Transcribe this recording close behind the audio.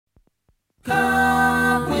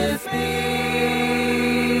Come with me.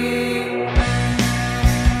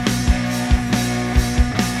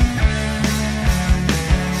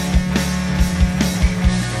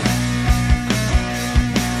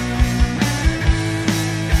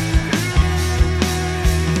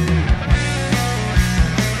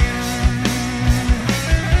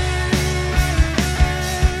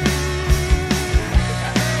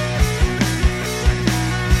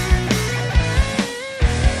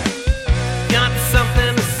 Got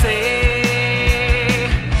something to say,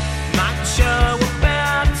 might show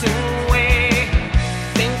about to wait.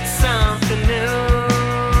 Think something new,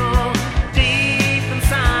 deep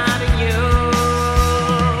inside of you.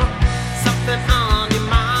 Something on your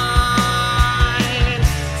mind,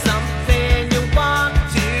 something you want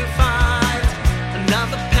to find.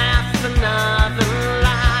 Another path, another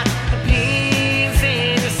light, a peace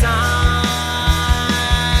in your sight.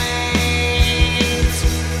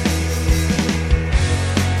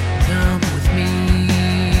 Come with me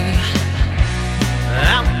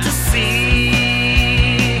out to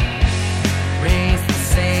sea. Raise the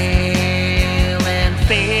sail and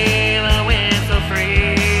feel the wind so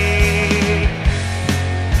free.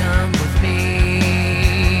 Come with me,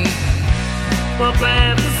 we'll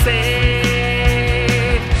plant the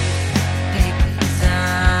seed. Take the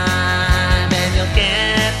time and you'll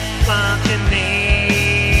get what you need.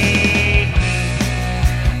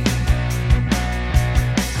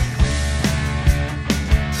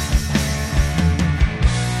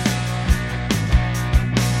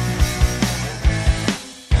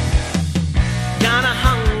 Got a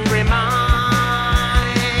hungry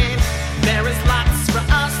mind. There is lots for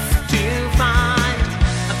us to find.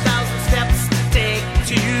 1,000 steps to take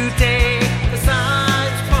today. The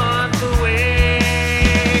signs point the way.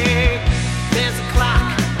 There's a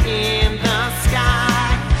clock in the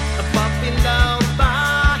sky, above, below,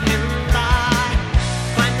 by and by.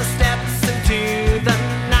 Climb the steps into the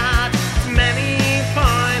night. Many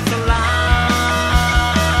points of light.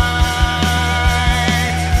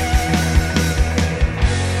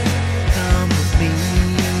 Come with me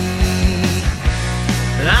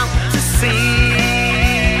out to sea.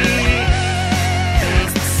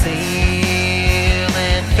 Face the sail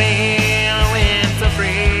and feel the wind so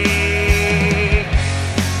free.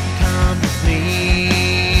 Come with me,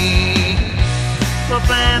 we'll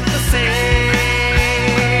plant the seed.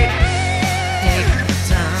 Take the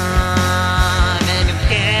time and you'll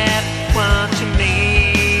get what you need.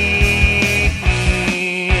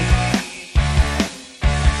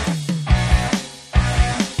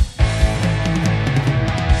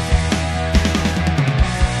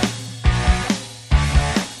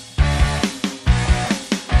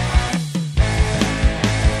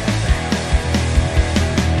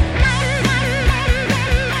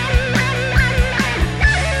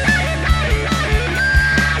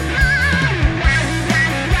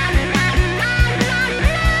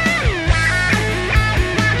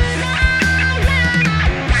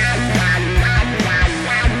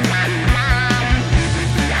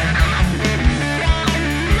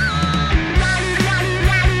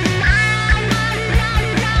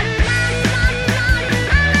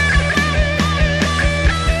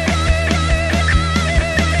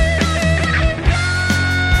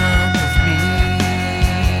 Come with me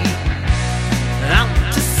out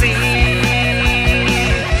to sea.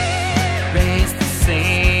 Raise the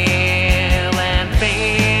sail and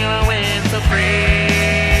feel the wind so free.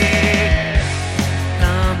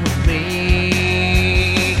 Come with me,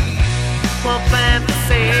 we'll plant the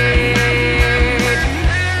seed.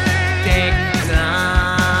 Take the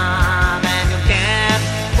time and you'll get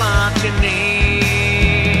what you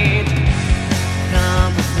need.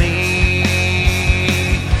 Come with me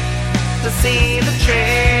to see the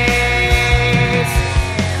trees,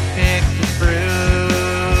 pick the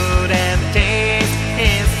fruit and taste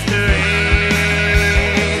history.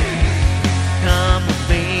 Come with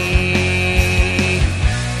me,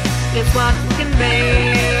 it's what can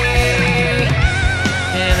make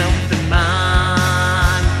an open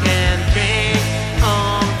mind can drink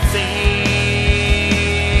all seas.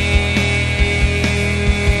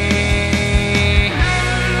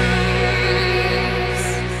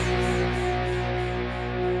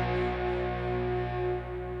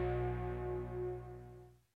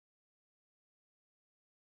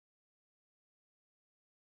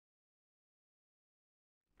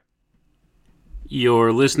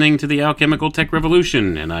 You're listening to the Alchemical Tech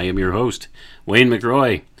Revolution, and I am your host, Wayne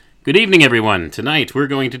McRoy. Good evening, everyone. Tonight we're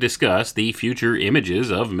going to discuss the future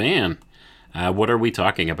images of man. What are we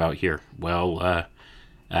talking about here? Well,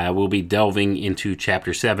 We'll be delving into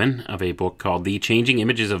Chapter 7 of a book called The Changing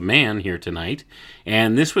Images of Man here tonight.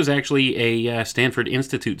 And this was actually a Stanford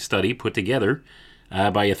Institute study put together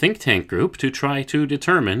by a think tank group to try to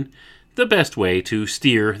determine the best way to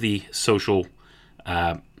steer the social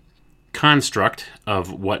construct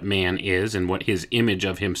of what man is and what his image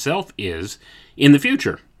of himself is in the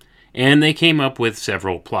future. And they came up with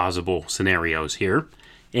several plausible scenarios here.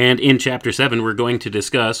 And in Chapter 7, we're going to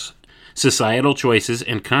discuss societal choices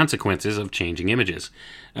and consequences of changing images.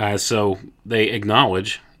 So they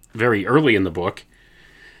acknowledge very early in the book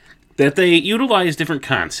that they utilize different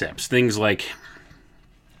concepts, things like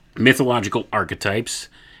mythological archetypes,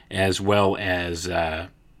 as well as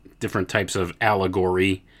different types of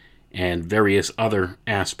allegory and various other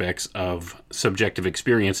aspects of subjective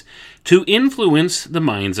experience to influence the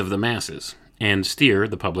minds of the masses and steer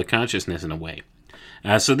the public consciousness in a way.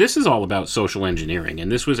 So this is all about social engineering,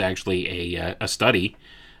 and this was actually a study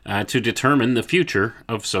to determine the future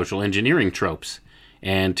of social engineering tropes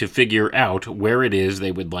and to figure out where it is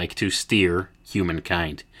they would like to steer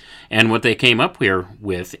humankind. And what they came up here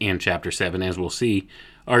with in Chapter 7, as we'll see,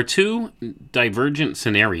 are two divergent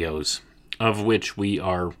scenarios of which we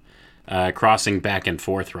are crossing back and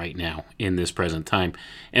forth right now in this present time.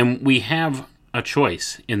 And we have a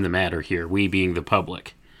choice in the matter here, we being the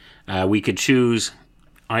public. We could choose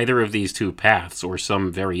either of these two paths or some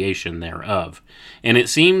variation thereof. And it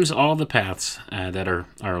seems all the paths that are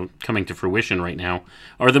coming to fruition right now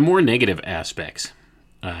are the more negative aspects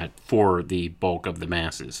for the bulk of the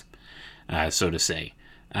masses, so to say.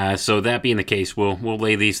 So that being the case, we'll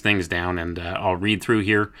lay these things down and I'll read through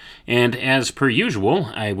here. And as per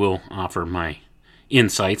usual, I will offer my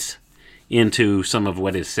insights into some of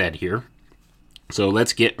what is said here. So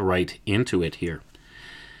let's get right into it here.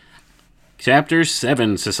 Chapter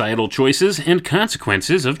 7, Societal Choices and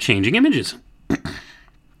Consequences of Changing Images.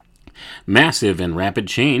 Massive and rapid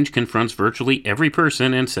change confronts virtually every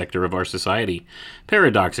person and sector of our society.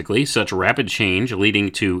 Paradoxically, such rapid change leading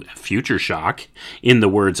to future shock, in the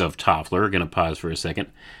words of Toffler, going to pause for a second,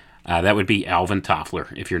 that would be Alvin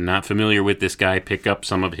Toffler. If you're not familiar with this guy, pick up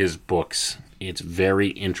some of his books. It's very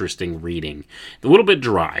interesting reading. A little bit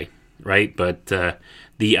dry, right? But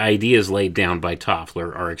the ideas laid down by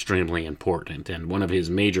Toffler are extremely important, and one of his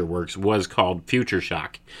major works was called Future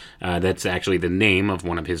Shock. That's actually the name of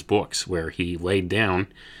one of his books, where he laid down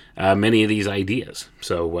many of these ideas.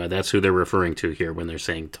 So that's who they're referring to here when they're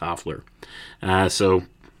saying Toffler. So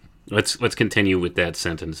let's continue with that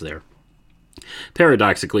sentence there.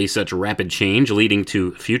 Paradoxically, such rapid change leading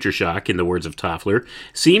to future shock, in the words of Toffler,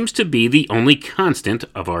 seems to be the only constant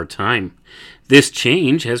of our time. This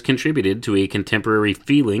change has contributed to a contemporary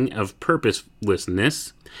feeling of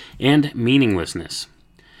purposelessness and meaninglessness.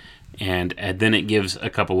 And then it gives a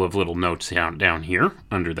couple of little notes down here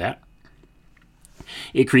under that.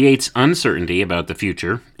 It creates uncertainty about the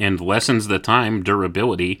future and lessens the time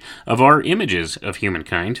durability of our images of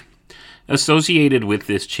humankind. Associated with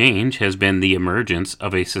this change has been the emergence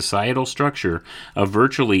of a societal structure of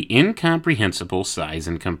virtually incomprehensible size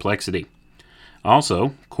and complexity.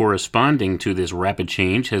 Also, corresponding to this rapid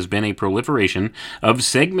change has been a proliferation of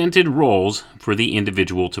segmented roles for the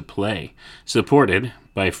individual to play, supported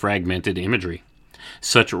by fragmented imagery.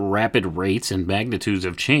 Such rapid rates and magnitudes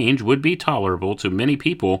of change would be tolerable to many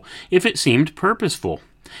people if it seemed purposeful.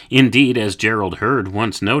 Indeed, as Gerald Hurd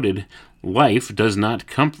once noted, life does not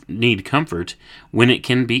need comfort when it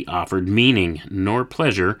can be offered meaning, nor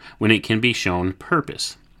pleasure when it can be shown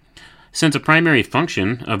purpose. Since a primary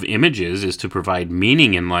function of images is to provide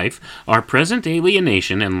meaning in life, our present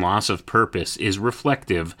alienation and loss of purpose is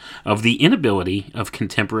reflective of the inability of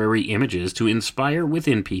contemporary images to inspire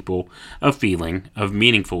within people a feeling of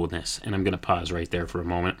meaningfulness. And I'm going to pause right there for a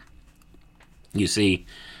moment. You see,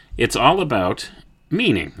 it's all about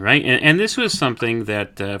meaning, right? And this was something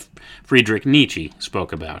that Friedrich Nietzsche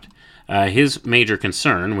spoke about. His major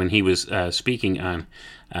concern when he was speaking on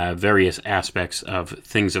various aspects of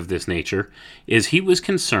things of this nature is he was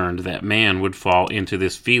concerned that man would fall into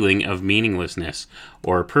this feeling of meaninglessness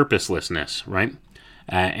or purposelessness, right?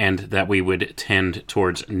 And that we would tend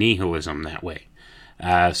towards nihilism that way.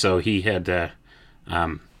 So he had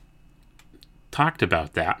talked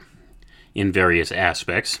about that in various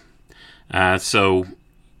aspects. So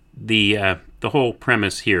the whole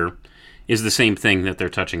premise here is the same thing that they're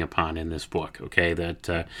touching upon in this book, okay?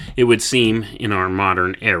 That it would seem in our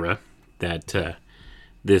modern era that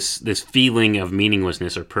this feeling of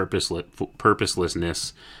meaninglessness or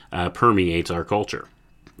purposelessness permeates our culture.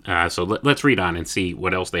 So let's read on and see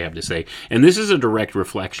what else they have to say. And this is a direct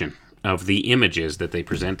reflection of the images that they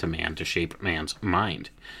present to man to shape man's mind.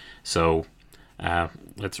 So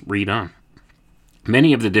Let's read on.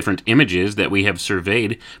 Many of the different images that we have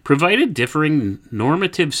surveyed provided differing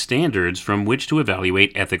normative standards from which to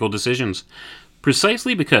evaluate ethical decisions.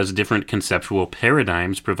 Precisely because different conceptual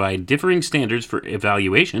paradigms provide differing standards for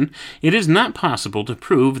evaluation, it is not possible to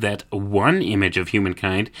prove that one image of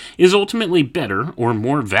humankind is ultimately better or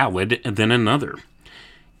more valid than another.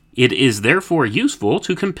 It is therefore useful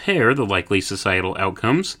to compare the likely societal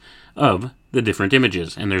outcomes of the different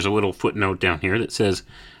images. And there's a little footnote down here that says,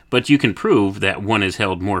 but you can prove that one is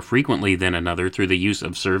held more frequently than another through the use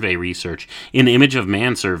of survey research. An image of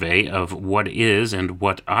man survey of what is and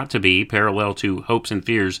what ought to be parallel to hopes and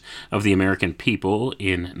fears of the American people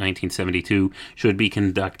in 1972 should be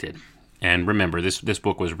conducted. And remember, this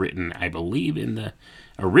book was written, I believe,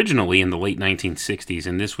 originally in the late 1960s,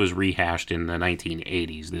 and this was rehashed in the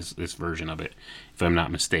 1980s, this version of it, if I'm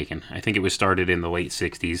not mistaken. I think it was started in the late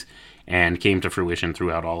 60s and came to fruition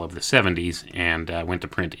throughout all of the 70s and went to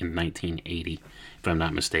print in 1980, if I'm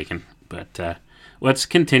not mistaken. But let's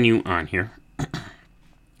continue on here.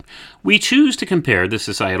 We choose to compare the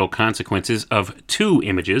societal consequences of two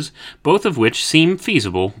images, both of which seem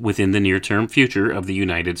feasible within the near-term future of the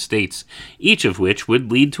United States, each of which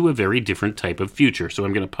would lead to a very different type of future. So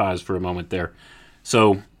I'm going to pause for a moment there.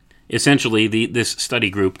 So essentially, this study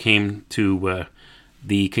group came to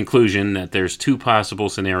the conclusion that there's two possible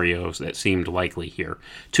scenarios that seemed likely here.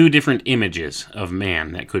 Two different images of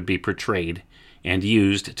man that could be portrayed and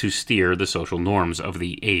used to steer the social norms of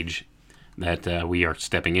the age that we are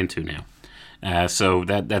stepping into now. So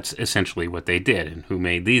that's essentially what they did, and who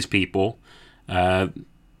made these people,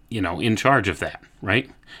 in charge of that, right?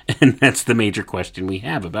 And that's the major question we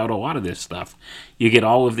have about a lot of this stuff. You get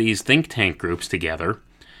all of these think tank groups together,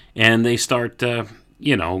 and they start,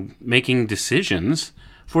 making decisions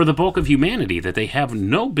for the bulk of humanity that they have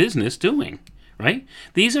no business doing, right?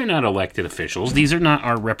 These are not elected officials. These are not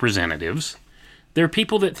our representatives. They're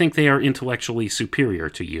people that think they are intellectually superior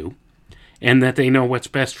to you, and that they know what's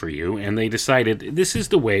best for you, and they decided this is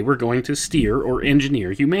the way we're going to steer or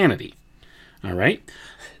engineer humanity. All right?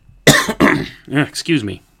 Excuse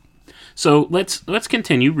me. So let's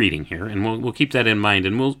continue reading here, and we'll keep that in mind,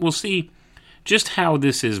 and we'll see just how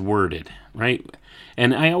this is worded, right?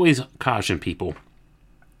 And I always caution people,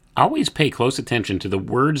 always pay close attention to the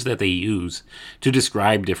words that they use to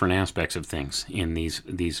describe different aspects of things in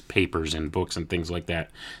these papers and books and things like that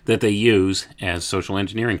they use as social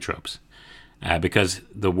engineering tropes. Because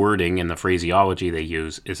the wording and the phraseology they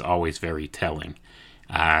use is always very telling.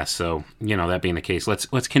 So, that being the case,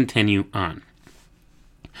 let's continue on.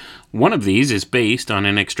 One of these is based on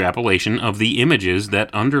an extrapolation of the images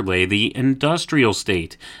that underlay the industrial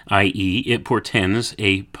state, i.e., it portends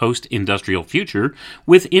a post-industrial future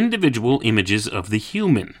with individual images of the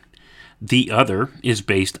human. The other is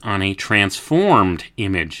based on a transformed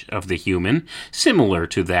image of the human, similar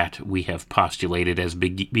to that we have postulated as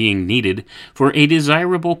being needed for a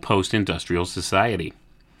desirable post-industrial society.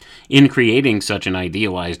 In creating such an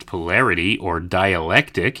idealized polarity or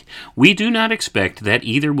dialectic, we do not expect that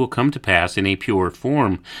either will come to pass in a pure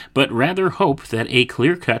form, but rather hope that a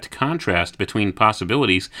clear-cut contrast between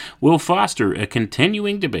possibilities will foster a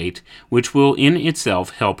continuing debate which will in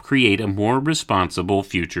itself help create a more responsible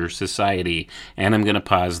future society. And I'm going to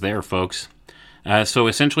pause there, folks. So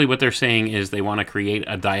essentially what they're saying is they want to create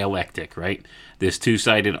a dialectic, right? This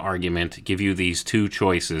two-sided argument, give you these two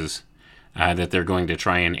choices that they're going to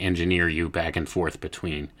try and engineer you back and forth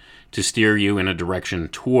between to steer you in a direction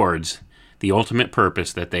towards the ultimate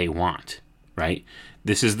purpose that they want, right?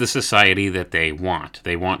 This is the society that they want.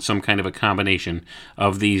 They want some kind of a combination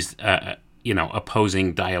of these,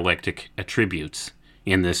 opposing dialectic attributes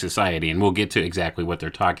in this society. And we'll get to exactly what they're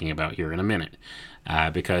talking about here in a minute,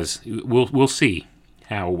 because we'll see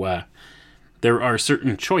how there are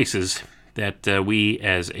certain choices that we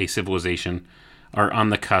as a civilization are on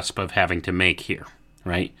the cusp of having to make here,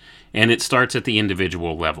 right? And it starts at the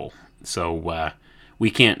individual level. So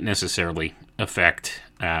we can't necessarily affect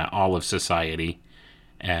all of society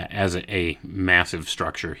as a massive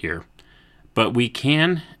structure here. But we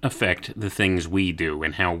can affect the things we do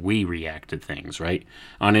and how we react to things, right?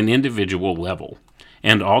 On an individual level.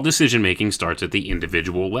 And all decision-making starts at the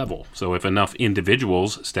individual level. So if enough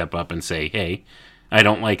individuals step up and say, hey, I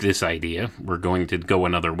don't like this idea, we're going to go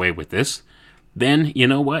another way with this, then, you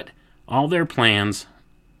know what? All their plans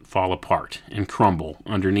fall apart and crumble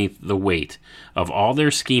underneath the weight of all their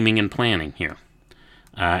scheming and planning here.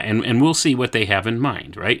 And we'll see what they have in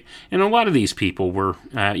mind, right? And a lot of these people were,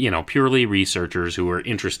 purely researchers who were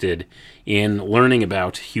interested in learning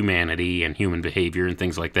about humanity and human behavior and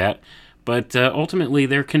things like that. but ultimately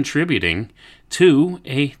they're contributing to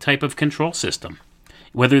a type of control system,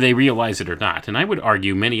 whether they realize it or not. And I would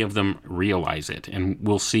argue many of them realize it, and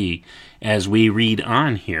we'll see as we read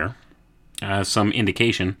on here some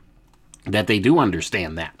indication that they do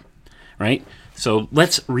understand that, right? So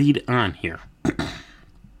let's read on here.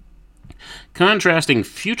 Contrasting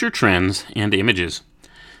future trends and images.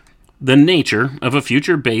 The nature of a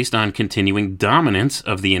future based on continuing dominance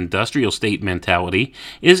of the industrial state mentality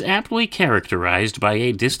is aptly characterized by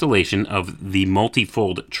a distillation of the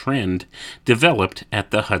multifold trend developed at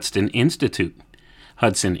the Hudson Institute,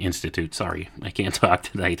 at the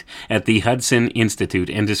Hudson Institute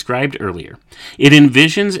and described earlier. It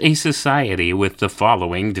envisions a society with the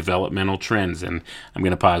following developmental trends, and I'm going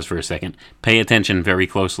to pause for a second. Pay attention very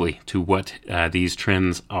closely to what these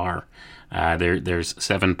trends are. There's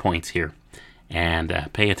 7 points here, and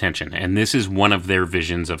pay attention. And this is one of their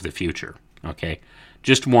visions of the future, okay?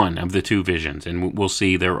 Just one of the two visions, and we'll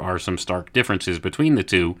see there are some stark differences between the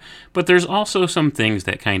two, but there's also some things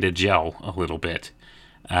that kind of gel a little bit.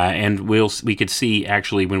 And we could see,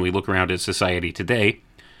 actually, when we look around at society today,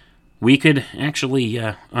 we could actually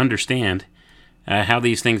understand how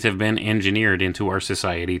these things have been engineered into our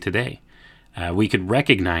society today. We could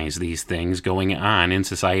recognize these things going on in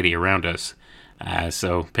society around us.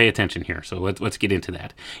 So pay attention here. So let's get into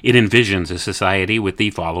that. It envisions a society with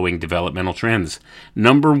the following developmental trends.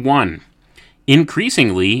 Number 1,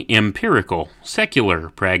 increasingly empirical, secular,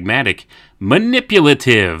 pragmatic,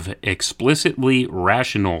 manipulative, explicitly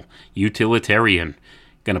rational, utilitarian.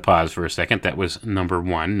 Going to pause for a second. That was number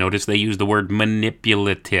 1. Notice they use the word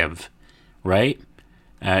manipulative, right?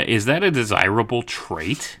 Is that a desirable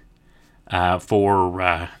trait?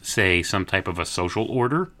 For, say, some type of a social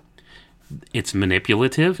order? It's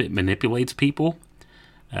manipulative. It manipulates people.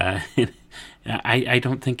 I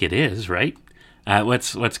don't think it is, right?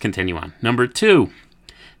 Let's continue on. Number 2,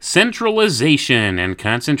 centralization and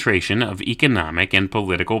concentration of economic and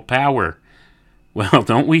political power. Well,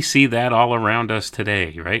 don't we see that all around us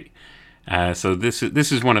today, right? So this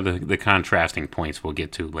is one of the contrasting points we'll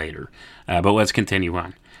get to later. But let's continue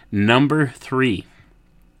on. Number 3.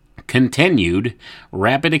 Continued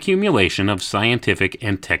rapid accumulation of scientific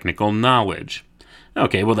and technical knowledge.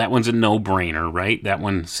 Okay, well, that one's a no-brainer, right? That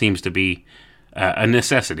one seems to be a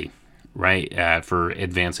necessity, right, for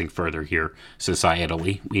advancing further here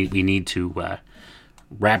societally. We need to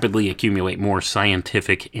rapidly accumulate more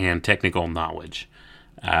scientific and technical knowledge.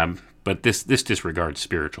 But this disregards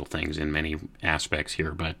spiritual things in many aspects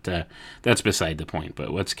here, but that's beside the point.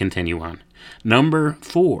 But let's continue on. Number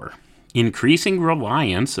 4. Increasing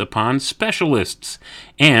reliance upon specialists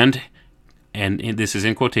and this is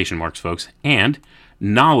in quotation marks, folks, and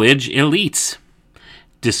knowledge elites,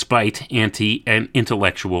 despite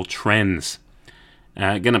anti-intellectual trends.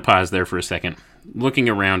 Going to pause there for a second. Looking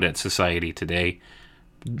around at society today,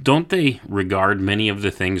 don't they regard many of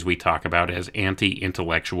the things we talk about as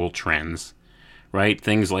anti-intellectual trends, right?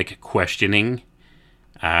 Things like questioning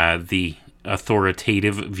the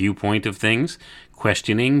authoritative viewpoint of things,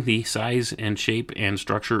 questioning the size and shape and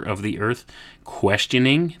structure of the earth,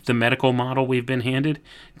 questioning the medical model we've been handed,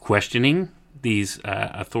 questioning these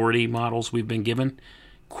authority models we've been given,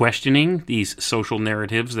 questioning these social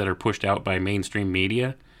narratives that are pushed out by mainstream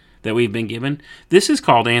media that we've been given. This is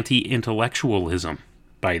called anti-intellectualism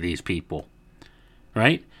by these people,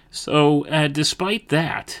 right? So despite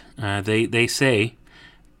that, they say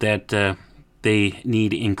that they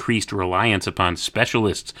need increased reliance upon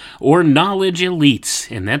specialists or knowledge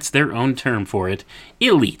elites, and that's their own term for it,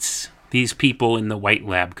 elites. These people in the white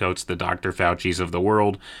lab coats, the Dr. Fauci's of the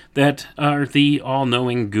world, that are the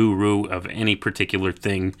all-knowing guru of any particular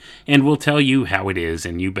thing and will tell you how it is,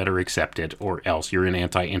 and you better accept it, or else you're an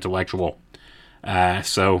anti-intellectual.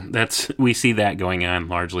 So we see that going on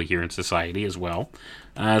largely here in society as well.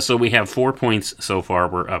 So we have 4 points so far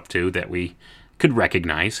we're up to that we could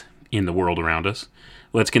recognize in the world around us.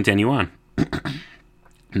 Let's continue on.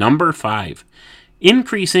 Number 5,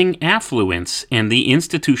 increasing affluence and the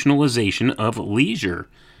institutionalization of leisure.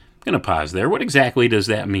 I'm going to pause there. What exactly does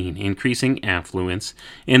that mean? Increasing affluence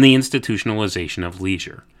and the institutionalization of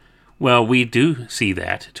leisure. Well, we do see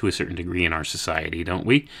that to a certain degree in our society, don't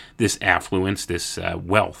we? This affluence, this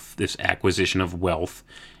wealth, this acquisition of wealth,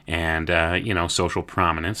 and social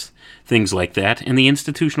prominence, things like that, and the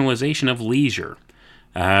institutionalization of leisure.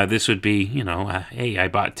 This would be, hey, I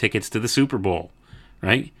bought tickets to the Super Bowl,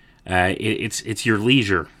 right? It's your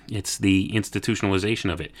leisure. It's the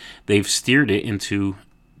institutionalization of it. They've steered it into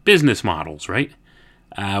business models, right?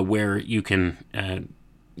 Where you can,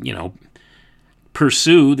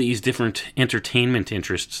 pursue these different entertainment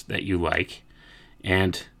interests that you like,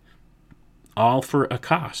 and all for a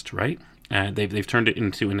cost, right? They've turned it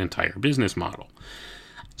into an entire business model.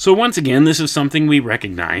 So once again, this is something we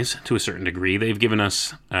recognize to a certain degree. They've given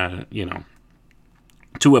us,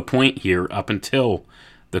 to a point here up until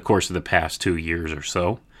the course of the past 2 years or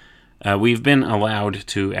so, we've been allowed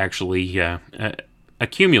to actually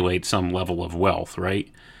accumulate some level of wealth, right?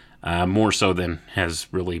 More so than has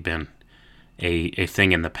really been a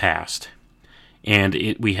thing in the past.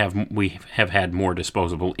 And we have had more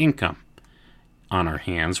disposable income on our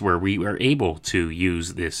hands, where we are able to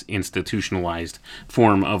use this institutionalized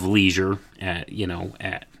form of leisure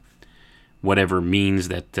at whatever means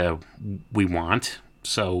that we want.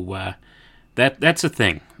 So that's a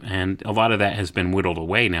thing, and a lot of that has been whittled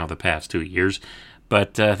away now the past 2 years.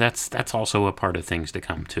 But that's also a part of things to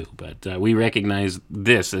come too. But we recognize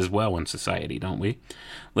this as well in society, don't we?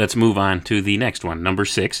 Let's move on to the next one, number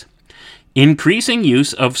 6. Increasing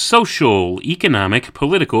use of social, economic,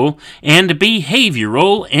 political, and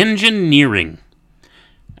behavioral engineering.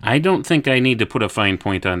 I don't think I need to put a fine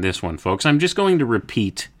point on this one, folks. I'm just going to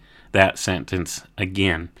repeat that sentence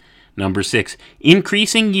again. Number 6,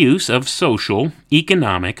 increasing use of social,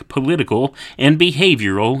 economic, political, and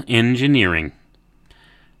behavioral engineering.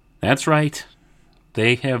 That's right.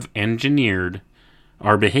 They have engineered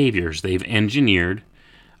our behaviors. They've engineered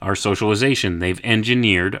our socialization. They've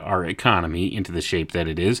engineered our economy into the shape that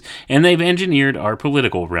it is, and they've engineered our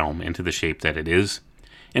political realm into the shape that it is.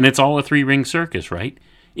 And it's all a three-ring circus, right?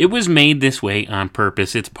 It was made this way on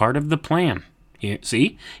purpose. It's part of the plan. Here,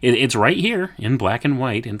 see? It's right here in black and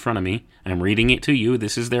white in front of me. I'm reading it to you.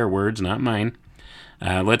 This is their words, not mine.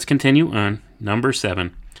 Let's continue on. Number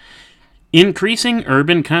 7. Increasing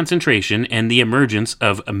urban concentration and the emergence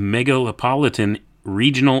of megalopolitan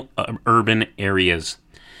regional urban areas.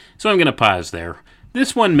 So I'm going to pause there.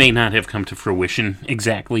 This one may not have come to fruition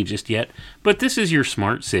exactly just yet, but this is your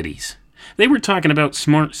smart cities. They were talking about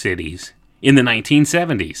smart cities in the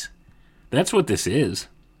 1970s. That's what this is.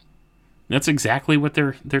 That's exactly what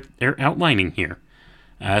they're outlining here.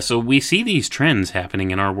 So we see these trends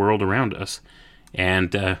happening in our world around us,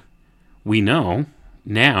 and we know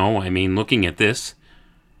now, looking at this,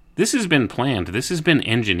 this has been planned. This has been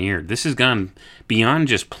engineered. This has gone beyond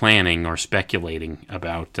just planning or speculating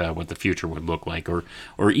about what the future would look like,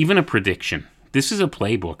 or even a prediction. This is a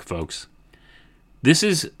playbook, folks. This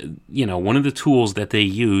is, one of the tools that they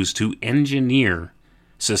use to engineer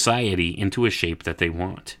society into a shape that they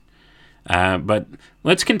want. But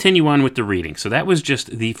let's continue on with the reading. So that was just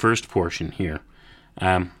the first portion here.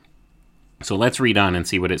 So let's read on and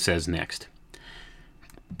see what it says next.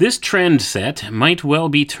 This trend set might well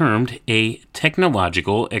be termed a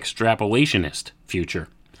technological extrapolationist future.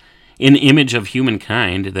 An image of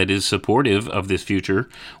humankind that is supportive of this future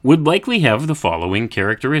would likely have the following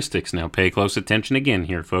characteristics. Now pay close attention again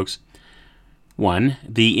here, folks. 1.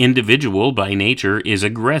 The individual by nature is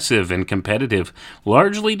aggressive and competitive,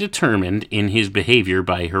 largely determined in his behavior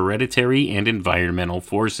by hereditary and environmental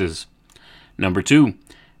forces. Number 2.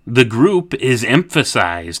 The group is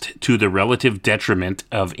emphasized to the relative detriment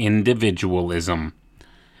of individualism.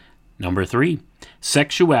 Number 3.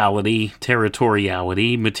 Sexuality,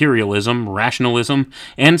 territoriality, materialism, rationalism,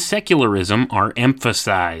 and secularism are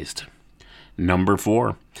emphasized. Number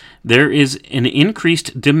 4. There is an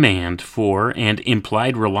increased demand for and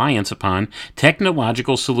implied reliance upon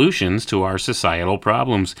technological solutions to our societal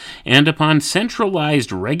problems and upon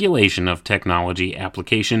centralized regulation of technology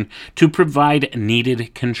application to provide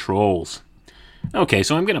needed controls. Okay,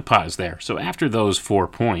 so I'm going to pause there. So after those 4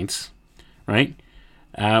 points, right,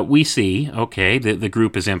 we see, okay, the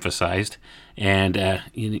group is emphasized and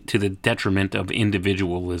to the detriment of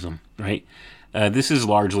individualism, right? This is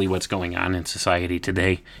largely what's going on in society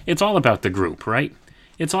today. It's all about the group, right?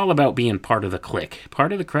 It's all about being part of the clique,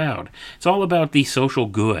 part of the crowd. It's all about the social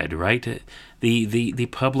good, right? The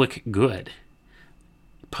public good,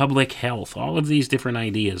 public health, all of these different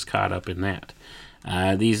ideas caught up in that.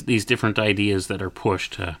 These different ideas that are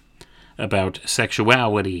pushed about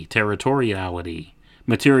sexuality, territoriality,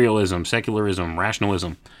 materialism, secularism,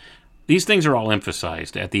 rationalism. These things are all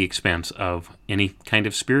emphasized at the expense of any kind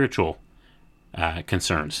of spiritual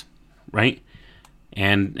concerns, right?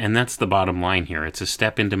 And that's the bottom line here. It's a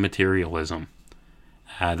step into materialism.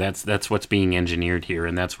 That's what's being engineered here,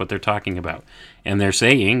 and that's what they're talking about. And they're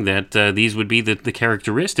saying that these would be the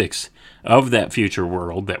characteristics of that future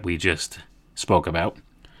world that we just spoke about.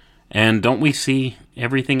 And don't we see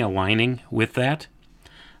everything aligning with that?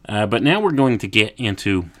 But now we're going to get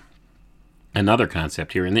into another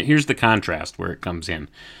concept here, and here's the contrast where it comes in.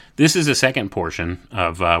 This is a second portion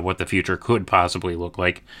of what the future could possibly look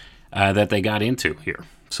like that they got into here.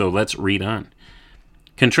 So let's read on.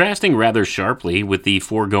 Contrasting rather sharply with the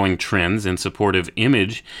foregoing trends in supportive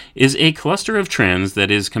image is a cluster of trends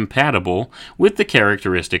that is compatible with the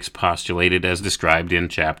characteristics postulated as described in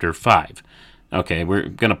Chapter 5. Okay, we're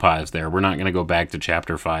going to pause there. We're not going to go back to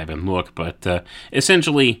Chapter 5 and look, but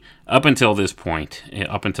essentially, up until this point,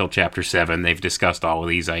 up until Chapter 7, they've discussed all of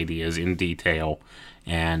these ideas in detail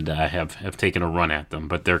and have taken a run at them,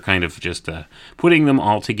 but they're kind of just putting them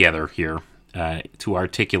all together here to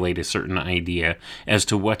articulate a certain idea as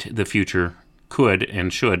to what the future could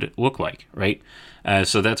and should look like, right?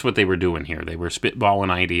 So that's what they were doing here. They were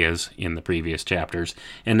spitballing ideas in the previous chapters,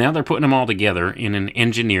 and now they're putting them all together in an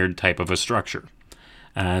engineered type of a structure.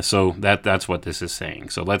 So that's what this is saying.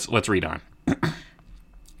 So let's read on.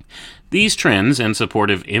 These trends and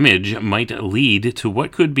supportive image might lead to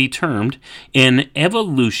what could be termed an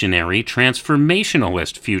evolutionary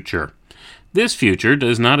transformationalist future. This future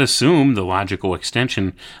does not assume the logical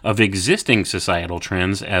extension of existing societal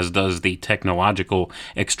trends as does the technological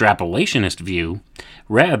extrapolationist view.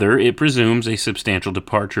 Rather, it presumes a substantial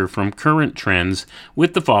departure from current trends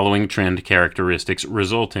with the following trend characteristics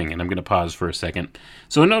resulting. And I'm going to pause for a second.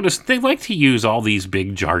 So notice they like to use all these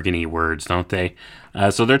big jargony words, don't they?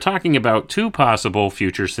 So they're talking about two possible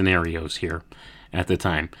future scenarios here. At the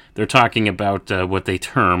time, they're talking about what they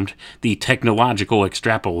termed the technological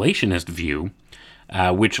extrapolationist view,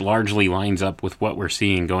 which largely lines up with what we're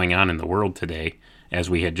seeing going on in the world today, as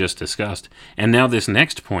we had just discussed. And now this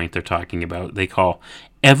next point they're talking about, they call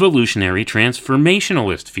evolutionary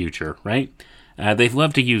transformationalist future, right? They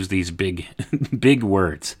love to use these big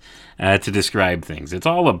words to describe things. It's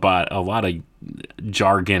all about a lot of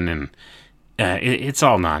jargon and it's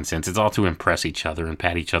all nonsense. It's all to impress each other and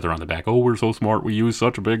pat each other on the back. Oh, we're so smart. We use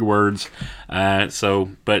such big words.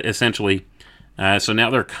 But essentially, so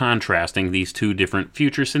now they're contrasting these two different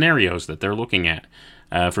future scenarios that they're looking at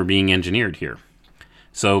for being engineered here.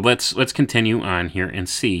 So let's continue on here and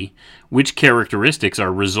see which characteristics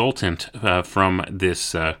are resultant from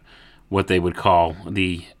this, what they would call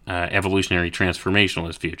the evolutionary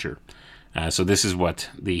transformationalist future. So this is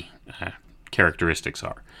what the characteristics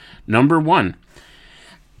are. Number 1,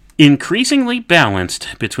 increasingly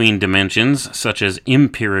balanced between dimensions such as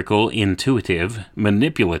empirical, intuitive,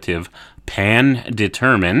 manipulative,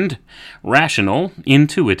 pan-determined, rational,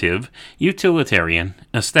 intuitive, utilitarian,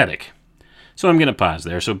 aesthetic. So I'm going to pause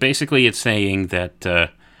there. So basically it's saying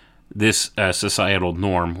that this societal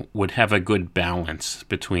norm would have a good balance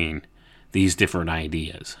between these different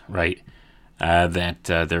ideas, right? That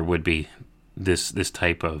there would be this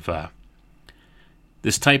type of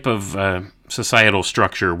societal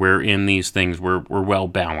structure wherein these things were well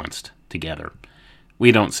balanced together.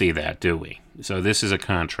 We don't see that, do we? So this is a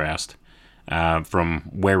contrast from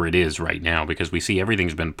where it is right now, because we see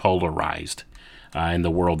everything's been polarized in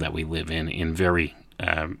the world that we live in very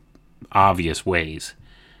obvious ways.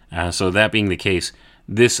 So that being the case,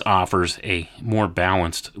 this offers a more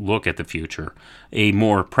balanced look at the future, a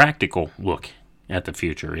more practical look at the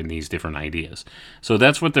future in these different ideas. So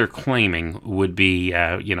that's what they're claiming would be,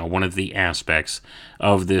 one of the aspects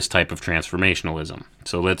of this type of transformationalism.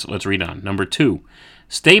 So let's read on. Number 2,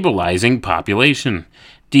 stabilizing population.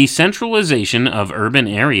 Decentralization of urban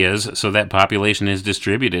areas so that population is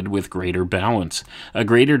distributed with greater balance, a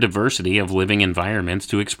greater diversity of living environments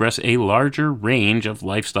to express a larger range of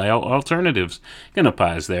lifestyle alternatives. Gonna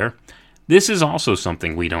pause there. This is also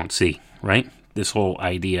something we don't see, right? This whole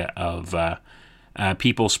idea of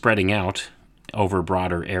people spreading out over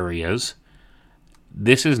broader areas.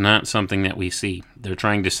 This is not something that we see. They're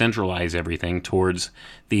trying to centralize everything towards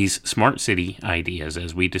these smart city ideas,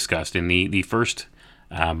 as we discussed in the first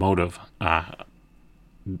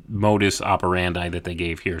modus operandi that they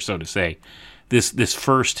gave here, so to say. This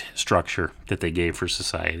first structure that they gave for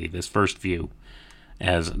society, this first view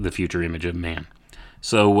as the future image of man.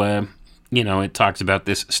 So, it talks about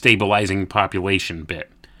this stabilizing population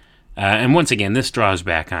bit. And once again, this draws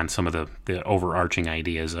back on some of the overarching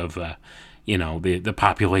ideas of, the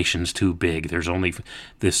population's too big. There's only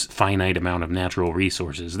this finite amount of natural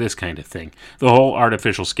resources, this kind of thing. The whole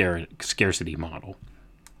artificial scarcity model.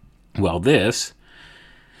 Well, this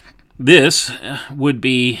would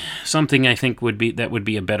be something I think would be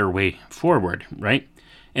a better way forward, right?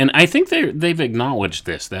 And I think they've acknowledged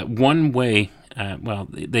this, that one way.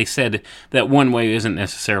 They said that one way isn't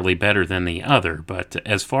necessarily better than the other, but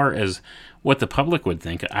as far as what the public would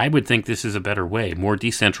think, I would think this is a better way, more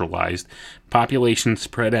decentralized, population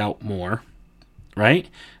spread out more, right?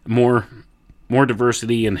 More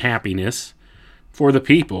diversity and happiness for the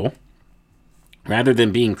people, rather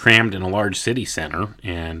than being crammed in a large city center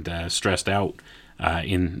and stressed out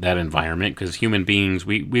in that environment, because human beings,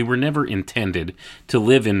 we were never intended to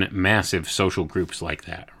live in massive social groups like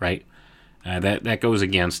that, right? That goes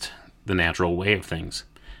against the natural way of things.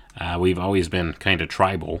 We've always been kind of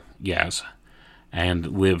tribal, yes,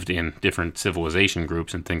 and lived in different civilization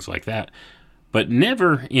groups and things like that, but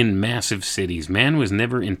never in massive cities. Man was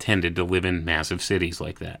never intended to live in massive cities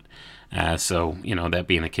like that. So, that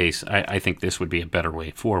being the case, I think this would be a better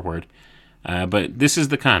way forward. But this is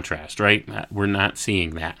the contrast, right? We're not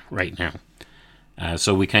seeing that right now.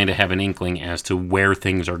 So we kind of have an inkling as to where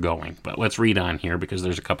things are going. But let's read on here because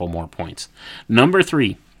there's a couple more points. Number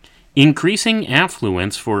 3. Increasing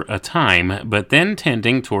affluence for a time, but then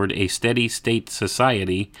tending toward a steady state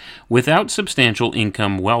society without substantial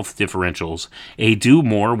income wealth differentials, a do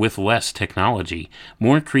more with less technology,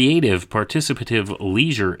 more creative participative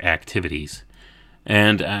leisure activities.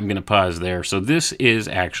 And I'm going to pause there. So this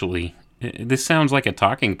sounds like a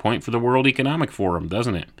talking point for the World Economic Forum,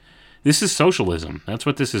 doesn't it? This is socialism. That's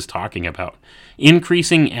what this is talking about.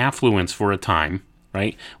 Increasing affluence for a time,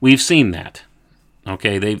 right? We've seen that.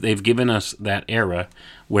 Okay, they've given us that era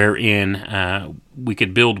wherein we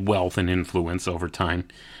could build wealth and influence over time,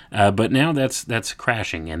 but now that's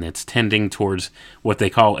crashing, and it's tending towards what they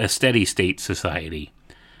call a steady state society,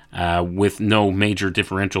 with no major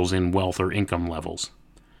differentials in wealth or income levels.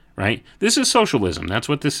 Right? This is socialism. That's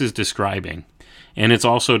what this is describing, and it's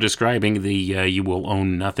also describing the you will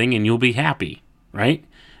own nothing and you'll be happy. Right?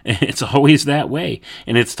 It's always that way,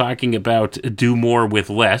 and it's talking about do more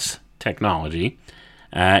with less technology,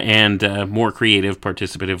 and more creative,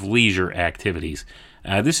 participative leisure activities.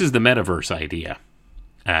 This is the metaverse idea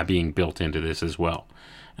being built into this as well.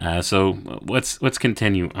 So let's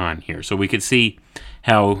continue on here. So we could see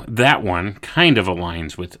how that one kind of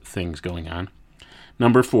aligns with things going on.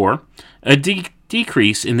 Number 4, a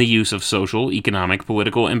decrease in the use of social, economic,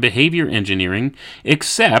 political, and behavior engineering,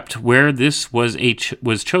 except where this was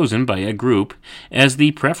chosen by a group as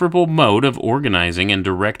the preferable mode of organizing and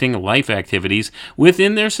directing life activities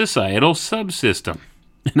within their societal subsystem.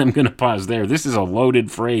 And I'm going to pause there. This is a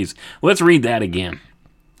loaded phrase. Let's read that again.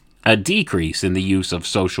 A decrease in the use of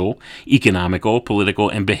social, economical, political,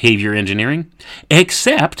 and behavior engineering,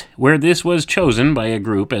 except where this was chosen by a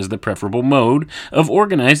group as the preferable mode of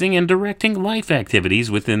organizing and directing life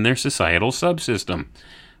activities within their societal subsystem.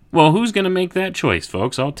 Well, who's going to make that choice,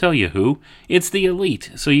 folks? I'll tell you who. It's the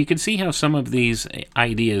elite. So you can see how some of these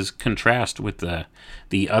ideas contrast with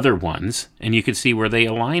the other ones, and you can see where they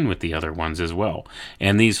align with the other ones as well.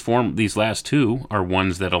 And these last two are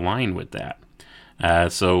ones that align with that.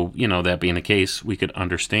 So, that being the case, we could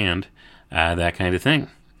understand that kind of thing.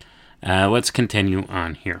 Let's continue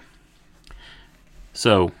on here.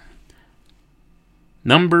 So,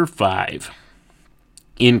 number 5.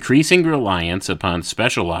 Increasing reliance upon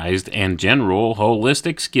specialized and general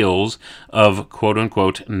holistic skills of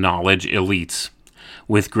quote-unquote knowledge elites,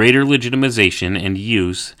 with greater legitimization and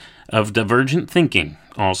use of divergent thinking,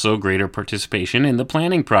 also greater participation in the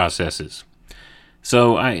planning processes.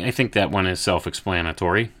 So I think that one is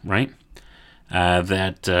self-explanatory, right?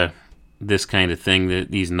 That this kind of thing,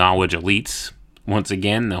 these knowledge elites, once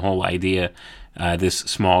again, the whole idea, this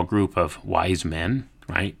small group of wise men,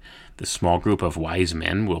 right? This small group of wise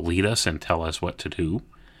men will lead us and tell us what to do.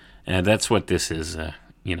 That's what this is,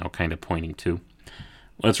 kind of pointing to.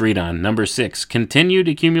 Let's read on. Number 6, continued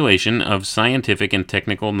accumulation of scientific and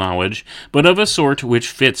technical knowledge, but of a sort which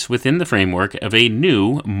fits within the framework of a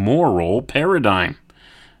new moral paradigm.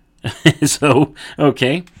 So,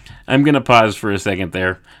 okay, I'm going to pause for a second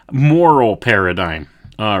there. Moral paradigm.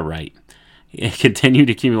 All right.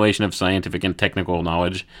 Continued accumulation of scientific and technical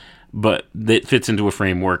knowledge, but that fits into a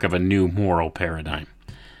framework of a new moral paradigm.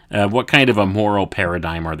 What kind of a moral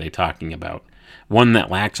paradigm are they talking about? One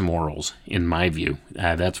that lacks morals, in my view.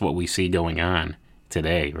 That's what we see going on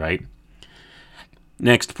today, right?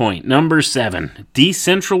 Next point, number 7,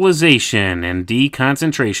 decentralization and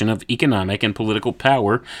deconcentration of economic and political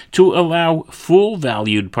power to allow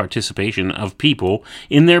full-valued participation of people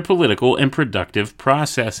in their political and productive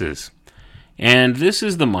processes. And this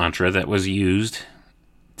is the mantra that was used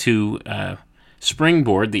to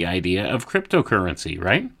springboard the idea of cryptocurrency,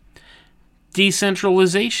 right?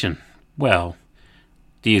 Decentralization. Well,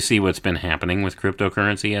 do you see what's been happening with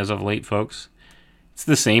cryptocurrency as of late, folks? It's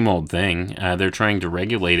the same old thing. They're trying to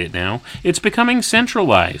regulate it now. It's becoming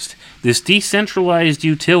centralized. This decentralized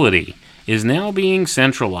utility is now being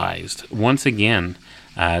centralized once again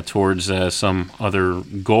towards some other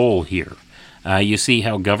goal here. You see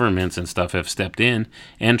how governments and stuff have stepped in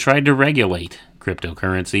and tried to regulate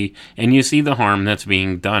cryptocurrency, and you see the harm that's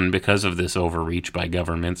being done because of this overreach by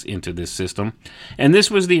governments into this system. And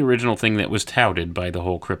this was the original thing that was touted by the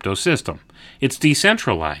whole crypto system. It's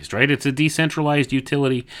decentralized, right? It's a decentralized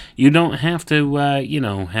utility. You don't have to,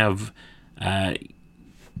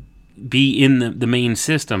 be in the main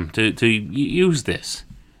system to use this,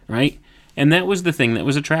 right? And that was the thing that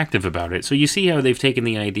was attractive about it. So you see how they've taken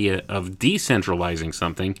the idea of decentralizing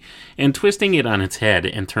something and twisting it on its head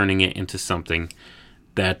and turning it into something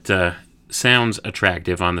that sounds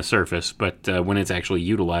attractive on the surface, but when it's actually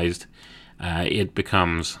utilized, it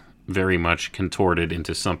becomes very much contorted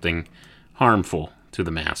into something harmful to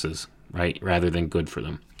the masses, right, rather than good for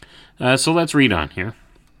them. So let's read on here.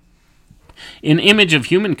 An image of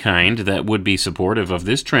humankind that would be supportive of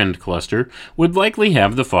this trend cluster would likely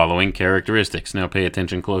have the following characteristics. Now pay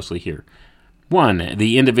attention closely here. 1.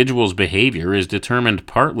 The individual's behavior is determined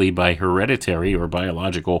partly by hereditary or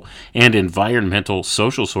biological and environmental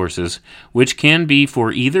social sources, which can be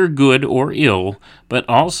for either good or ill, but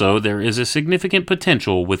also there is a significant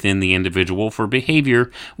potential within the individual for behavior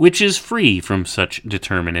which is free from such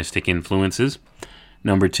deterministic influences.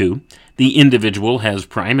 Number 2, the individual has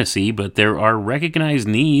primacy, but there are recognized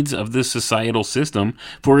needs of the societal system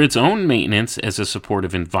for its own maintenance as a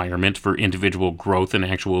supportive environment for individual growth and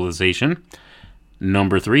actualization.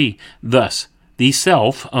 Number 3, thus, the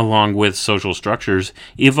self, along with social structures,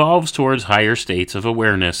 evolves towards higher states of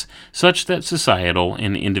awareness, such that societal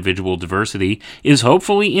and individual diversity is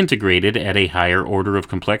hopefully integrated at a higher order of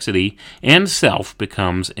complexity, and self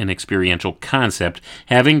becomes an experiential concept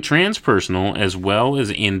having transpersonal as well as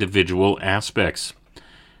individual aspects.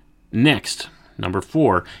 Next, number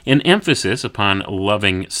 4, an emphasis upon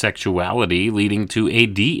loving sexuality leading to a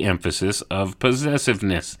de-emphasis of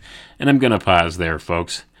possessiveness. And I'm going to pause there,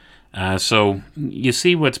 folks. So you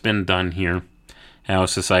see what's been done here, how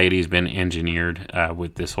society's been engineered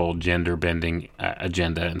with this whole gender-bending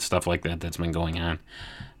agenda and stuff like that that's been going on.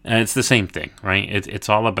 It's the same thing, right? It's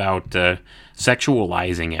all about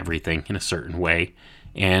sexualizing everything in a certain way,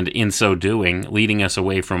 and in so doing, leading us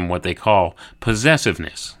away from what they call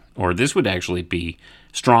possessiveness, or this would actually be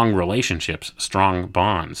strong relationships, strong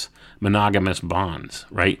bonds, monogamous bonds,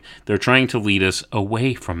 right? They're trying to lead us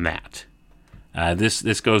away from that.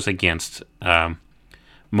 This goes against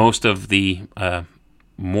most of the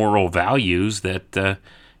moral values that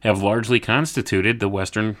have largely constituted the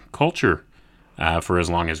Western culture for as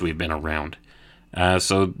long as we've been around.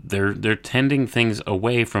 So they're tending things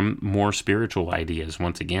away from more spiritual ideas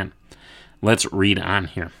once again. Let's read on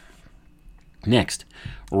here. Next,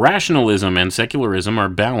 rationalism and secularism are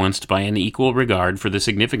balanced by an equal regard for the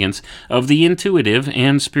significance of the intuitive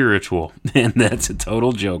and spiritual. And that's a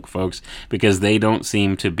total joke, folks, because they don't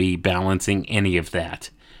seem to be balancing any of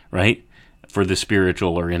that, right? For the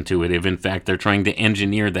spiritual or intuitive. In fact, they're trying to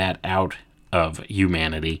engineer that out of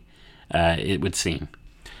humanity, it would seem.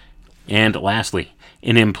 And lastly,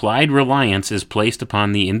 an implied reliance is placed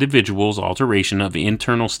upon the individual's alteration of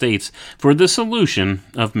internal states for the solution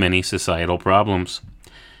of many societal problems.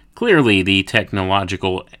 Clearly, the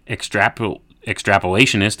technological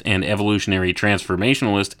extrapolationist and evolutionary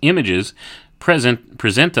transformationalist images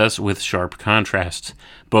present us with sharp contrasts,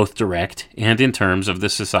 both direct and in terms of the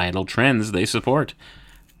societal trends they support.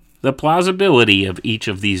 The plausibility of each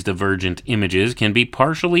of these divergent images can be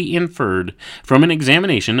partially inferred from an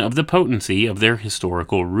examination of the potency of their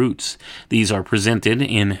historical roots. These are presented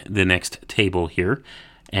in the next table here,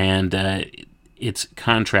 and it's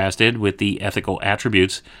contrasted with the ethical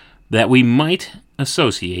attributes that we might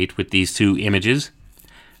associate with these two images.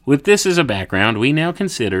 With this as a background, we now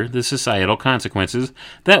consider the societal consequences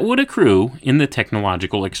that would accrue in the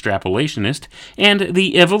technological extrapolationist and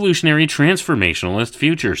the evolutionary transformationalist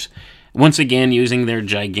futures. Once again, using their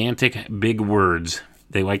gigantic big words.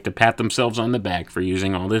 They like to pat themselves on the back for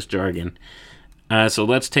using all this jargon. So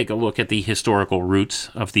let's take a look at the historical roots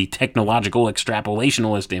of the technological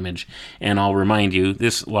extrapolationalist image. And I'll remind you,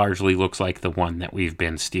 this largely looks like the one that we've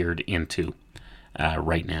been steered into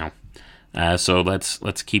right now. So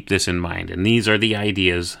let's keep this in mind. And these are the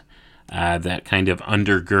ideas that kind of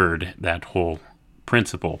undergird that whole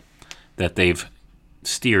principle that they've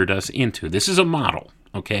steered us into. This is a model,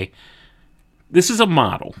 okay? This is a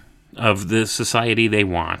model of the society they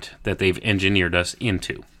want that they've engineered us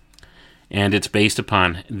into. And it's based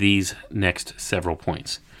upon these next several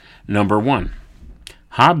points. Number 1,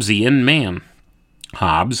 Hobbesian man.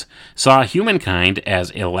 Hobbes saw humankind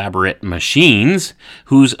as elaborate machines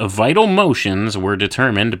whose vital motions were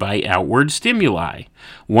determined by outward stimuli.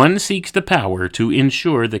 One seeks the power to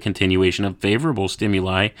ensure the continuation of favorable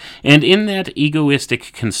stimuli, and in that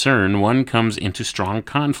egoistic concern one comes into strong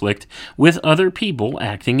conflict with other people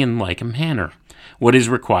acting in like manner. What is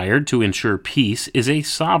required to ensure peace is a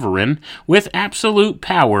sovereign with absolute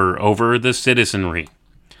power over the citizenry.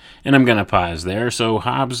 And I'm going to pause there. So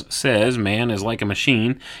Hobbes says man is like a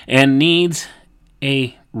machine and needs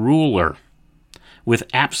a ruler with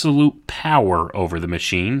absolute power over the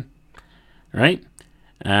machine, right?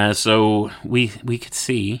 So we could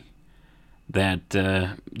see that,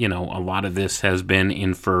 a lot of this has been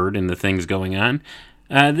inferred in the things going on.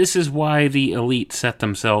 This is why the elite set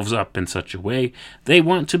themselves up in such a way. They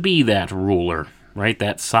want to be that ruler, right?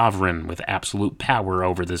 That sovereign with absolute power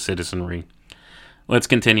over the citizenry. Let's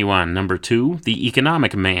continue on. Number 2, the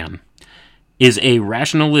economic man is a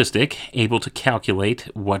rationalistic, able to calculate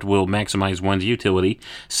what will maximize one's utility,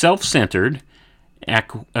 self-centered,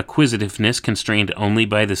 acquisitiveness constrained only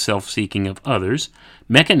by the self-seeking of others,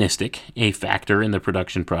 mechanistic, a factor in the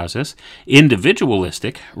production process,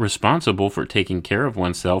 individualistic, responsible for taking care of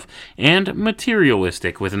oneself, and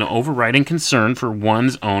materialistic, with an overriding concern for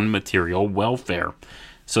one's own material welfare.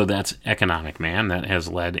 So that's economic man. That has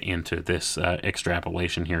led into this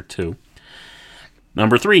extrapolation here too.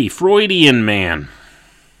 Number 3, Freudian man.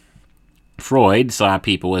 Freud saw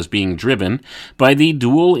people as being driven by the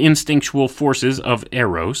dual instinctual forces of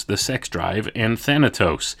eros, the sex drive, and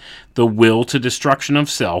thanatos, the will to destruction of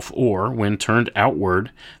self, or, when turned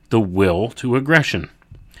outward, the will to aggression.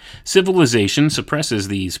 Civilization suppresses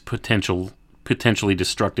these potentially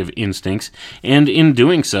destructive instincts, and in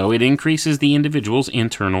doing so, it increases the individual's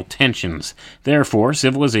internal tensions. Therefore,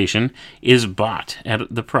 civilization is bought at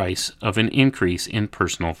the price of an increase in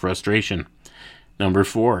personal frustration. Number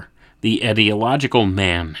 4, the ideological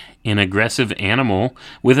man, an aggressive animal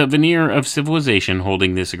with a veneer of civilization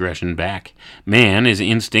holding this aggression back. Man is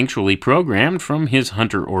instinctually programmed from his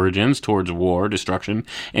hunter origins towards war, destruction,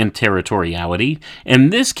 and territoriality,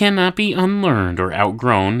 and this cannot be unlearned or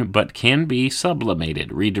outgrown, but can be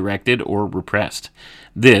sublimated, redirected, or repressed.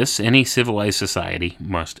 This any civilized society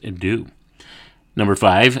must do. Number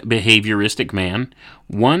 5, behavioristic man.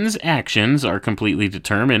 One's actions are completely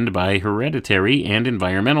determined by hereditary and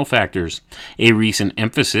environmental factors. A recent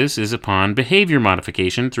emphasis is upon behavior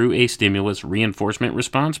modification through a stimulus reinforcement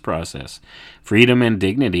response process. Freedom and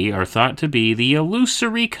dignity are thought to be the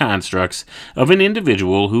illusory constructs of an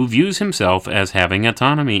individual who views himself as having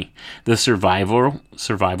autonomy. The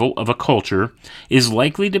survival of a culture is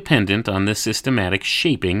likely dependent on the systematic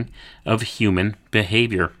shaping of human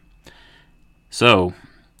behavior. So,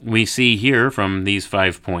 we see here from these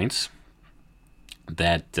 5 points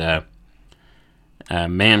that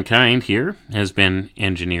mankind here has been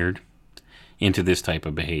engineered into this type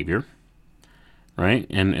of behavior, right?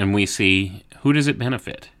 And we see, who does it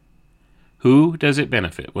benefit? Who does it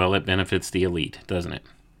benefit? Well, it benefits the elite, doesn't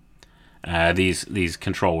it? These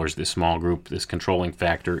controllers, this small group, this controlling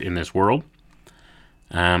factor in this world.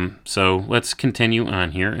 So let's continue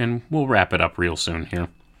on here, and we'll wrap it up real soon here.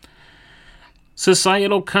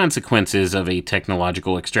 Societal consequences of a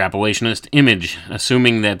technological extrapolationist image.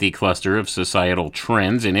 Assuming that the cluster of societal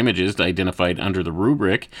trends and images identified under the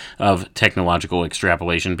rubric of technological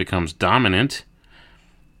extrapolation becomes dominant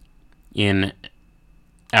in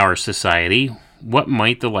our society, what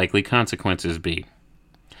might the likely consequences be?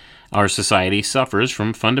 Our society suffers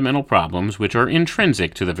from fundamental problems which are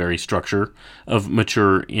intrinsic to the very structure of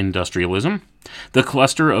mature industrialism. The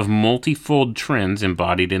cluster of multifold trends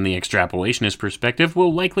embodied in the extrapolationist perspective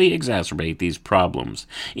will likely exacerbate these problems.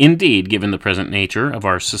 Indeed, given the present nature of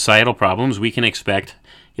our societal problems, we can expect,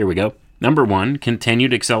 here we go, number 1,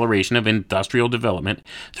 continued acceleration of industrial development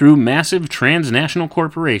through massive transnational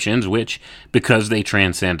corporations which, because they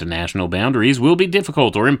transcend national boundaries, will be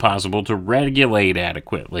difficult or impossible to regulate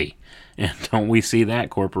adequately. And don't we see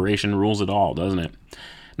that? Corporation rules it all, doesn't it?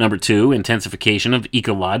 Number 2, intensification of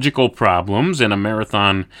ecological problems and a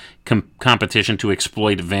marathon competition to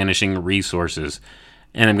exploit vanishing resources.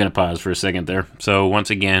 And I'm going to pause for a second there. So once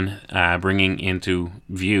again, bringing into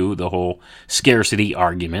view the whole scarcity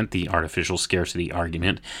argument, the artificial scarcity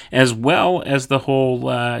argument, as well as the whole,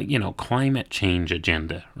 climate change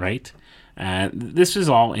agenda, right? This is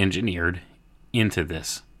all engineered into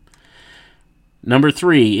this. Number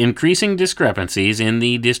 3, increasing discrepancies in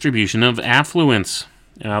the distribution of affluence.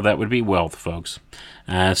 Now, that would be wealth, folks.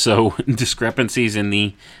 So discrepancies in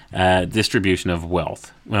the distribution of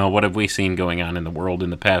wealth. Well, what have we seen going on in the world in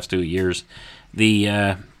the past 2 years?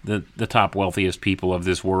 The top wealthiest people of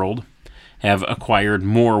this world have acquired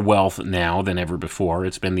more wealth now than ever before.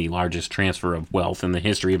 It's been the largest transfer of wealth in the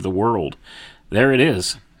history of the world. There it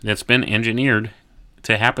is. It's been engineered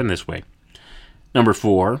to happen this way. Number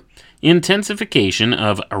 4, intensification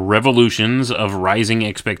of revolutions of rising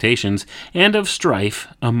expectations and of strife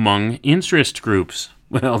among interest groups.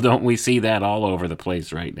 Well, don't we see that all over the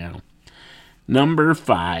place right now? Number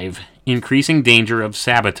 5, increasing danger of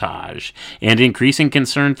sabotage and increasing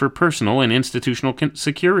concern for personal and institutional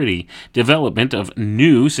security, development of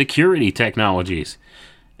new security technologies.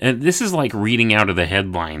 This is like reading out of the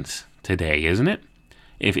headlines today, isn't it?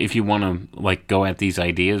 If you want to go at these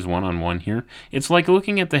ideas one-on-one here, it's like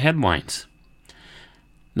looking at the headlines.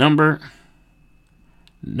 Number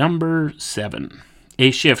 7,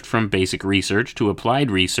 a shift from basic research to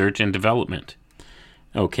applied research and development.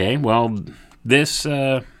 Okay, well, this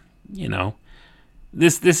is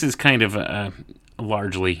kind of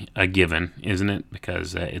largely a given, isn't it?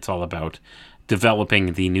 Because it's all about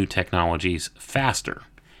developing the new technologies faster.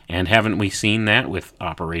 And haven't we seen that with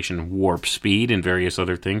Operation Warp Speed and various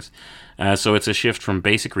other things? So it's a shift from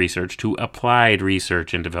basic research to applied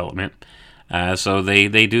research and development. So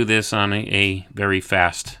they do this on a very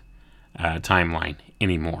fast timeline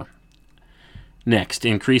anymore. Next,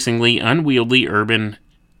 increasingly unwieldy urban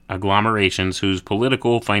agglomerations whose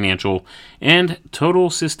political, financial, and total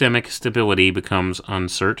systemic stability becomes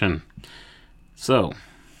uncertain. So,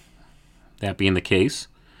 that being the case,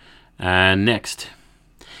 next,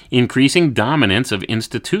 increasing dominance of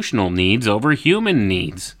institutional needs over human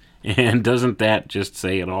needs. And doesn't that just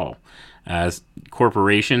say it all?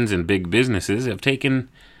 Corporations and big businesses have taken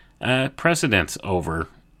precedence over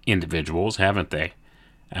individuals, haven't they?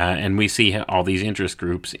 And we see all these interest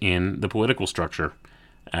groups in the political structure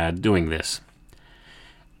doing this.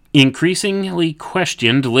 Increasingly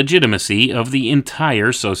questioned legitimacy of the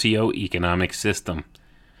entire socio-economic system.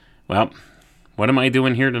 Well, what am I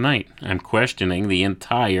doing here tonight? I'm questioning the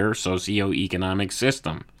entire socio-economic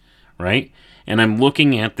system, right? And I'm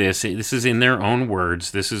looking at this. This is in their own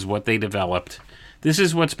words. This is what they developed. This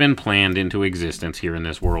is what's been planned into existence here in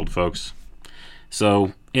this world, folks.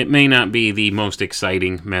 So it may not be the most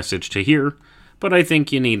exciting message to hear, but I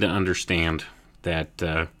think you need to understand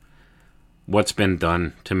that what's been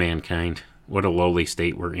done to mankind, what a lowly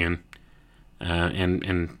state we're in.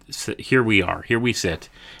 And here we are, here we sit,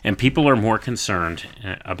 and people are more concerned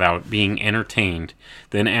about being entertained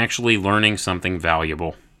than actually learning something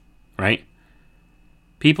valuable, right?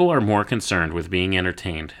 People are more concerned with being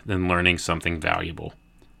entertained than learning something valuable.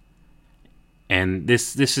 And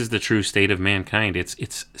this is the true state of mankind.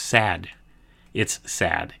 It's sad. It's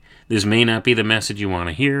sad. This may not be the message you want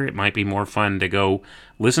to hear. It might be more fun to go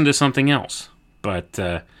listen to something else. But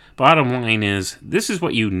bottom line is, this is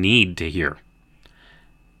what you need to hear.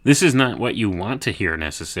 This is not what you want to hear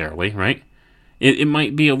necessarily, right? It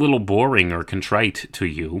might be a little boring or contrite to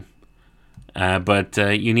you, but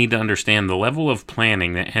you need to understand the level of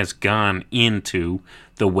planning that has gone into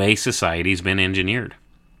the way society's been engineered.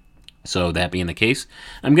 So that being the case,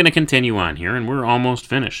 I'm going to continue on here, and we're almost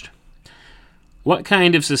finished. What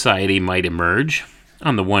kind of society might emerge?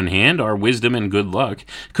 On the one hand, our wisdom and good luck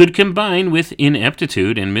could combine with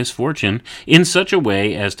ineptitude and misfortune in such a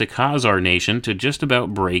way as to cause our nation to just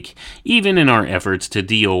about break, even in our efforts to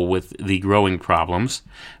deal with the growing problems.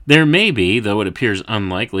 There may be, though it appears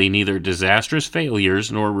unlikely, neither disastrous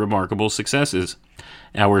failures nor remarkable successes.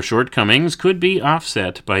 Our shortcomings could be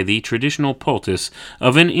offset by the traditional poultice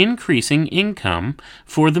of an increasing income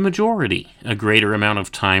for the majority, a greater amount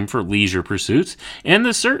of time for leisure pursuits, and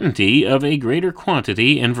the certainty of a greater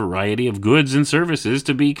quantity and variety of goods and services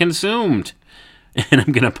to be consumed. And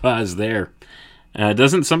I'm going to pause there.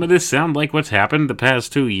 Doesn't some of this sound like what's happened the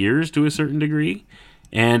past 2 years to a certain degree?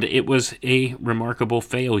 And it was a remarkable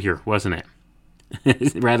failure, wasn't it?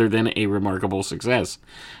 Rather than a remarkable success.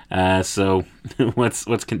 So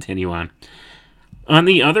let's continue on. On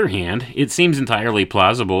the other hand, it seems entirely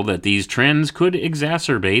plausible that these trends could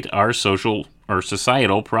exacerbate our social or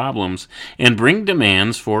societal problems and bring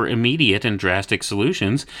demands for immediate and drastic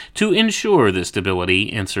solutions to ensure the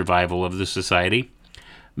stability and survival of the society.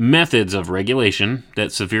 Methods of regulation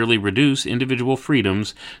that severely reduce individual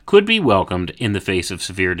freedoms could be welcomed in the face of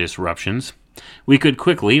severe disruptions. We could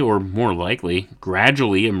quickly, or more likely,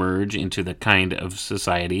 gradually emerge into the kind of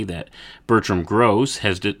society that Bertram Gross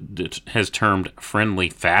has termed friendly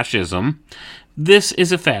fascism. This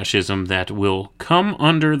is a fascism that will come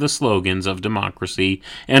under the slogans of democracy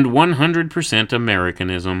and 100%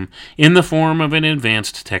 Americanism in the form of an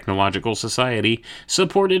advanced technological society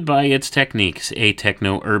supported by its techniques, a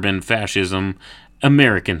techno-urban fascism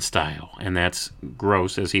American style. And that's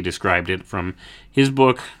Gross, as he described it from his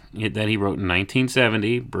book that he wrote in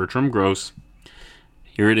 1970, Bertram Gross.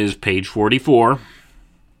 Here it is, page 44.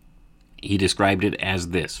 He described it as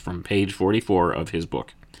this, from page 44 of his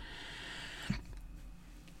book.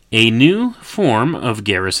 A new form of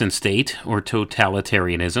garrison state or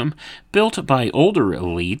totalitarianism built by older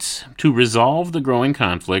elites to resolve the growing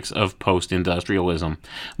conflicts of post-industrialism.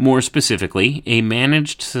 More specifically, a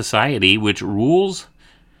managed society which rules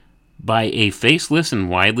by a faceless and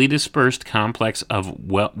widely dispersed complex of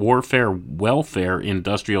warfare, welfare,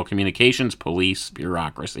 industrial communications, police,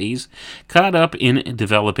 bureaucracies, caught up in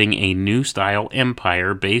developing a new style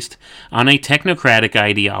empire based on a technocratic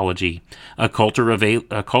ideology, a culture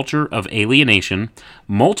of alienation,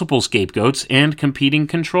 multiple scapegoats, and competing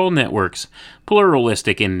control networks.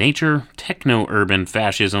 Pluralistic in nature, techno-urban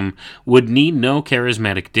fascism would need no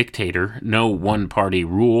charismatic dictator, no one-party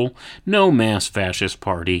rule, no mass fascist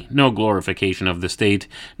party, no glorification of the state,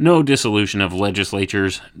 no dissolution of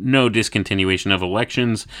legislatures, no discontinuation of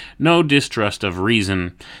elections, no distrust of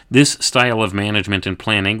reason. This style of management and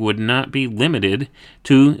planning would not be limited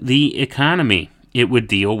to the economy. It would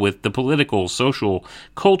deal with the political, social,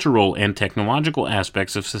 cultural, and technological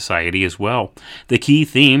aspects of society as well. The key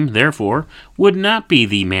theme, therefore, would not be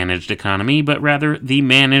the managed economy, but rather the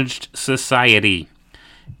managed society.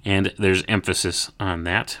 And there's emphasis on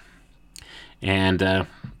that. And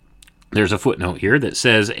there's a footnote here that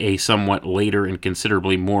says a somewhat later and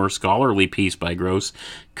considerably more scholarly piece by Gross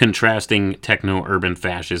contrasting techno-urban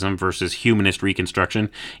fascism versus humanist reconstruction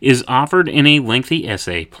is offered in a lengthy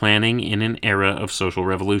essay, Planning in an Era of Social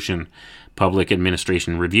Revolution, Public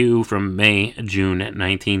Administration Review from May-June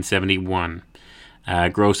 1971.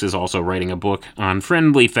 Gross is also writing a book on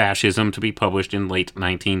friendly fascism to be published in late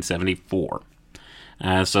 1974.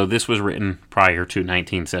 So this was written prior to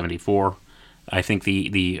 1974. I think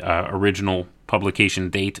the original publication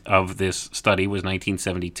date of this study was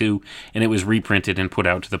 1972, and it was reprinted and put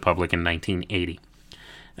out to the public in 1980.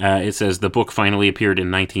 It says the book finally appeared in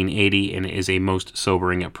 1980 and is a most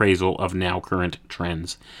sobering appraisal of now current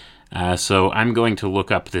trends. So I'm going to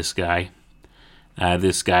look up this guy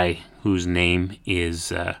whose name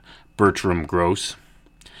is Bertram Gross,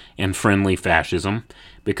 and friendly fascism,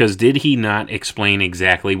 because did he not explain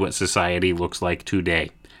exactly what society looks like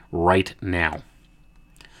today? Right now.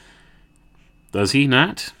 Does he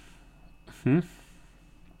not?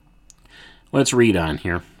 Let's read on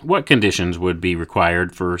here. What conditions would be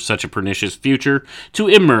required for such a pernicious future to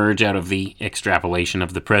emerge out of the extrapolation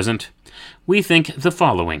of the present? We think the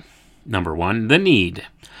following. Number 1, the need.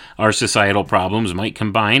 Our societal problems might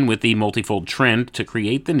combine with the multifold trend to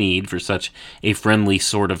create the need for such a friendly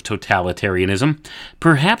sort of totalitarianism.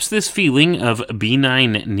 Perhaps this feeling of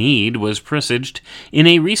benign need was presaged in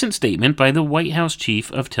a recent statement by the White House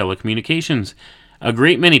Chief of Telecommunications. A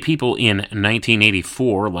great many people in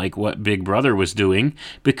 1984 like what Big Brother was doing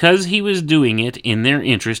because he was doing it in their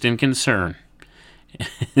interest and concern.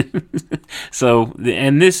 So,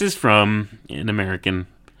 and this is from an American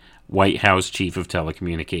White House Chief of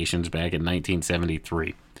Telecommunications back in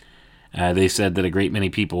 1973. They said that a great many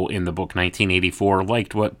people in the book 1984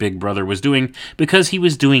 liked what Big Brother was doing because he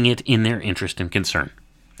was doing it in their interest and concern.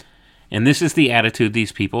 And this is the attitude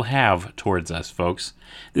these people have towards us, folks.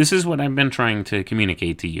 This is what I've been trying to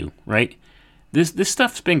communicate to you, right? This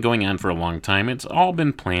stuff's been going on for a long time. It's all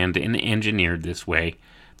been planned and engineered this way.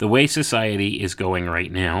 The way society is going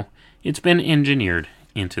right now, it's been engineered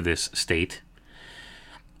into this state.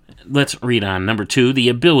 Let's read on. Number 2, the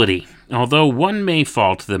ability. Although one may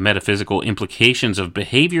fault the metaphysical implications of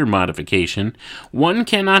behavior modification, one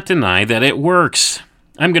cannot deny that it works.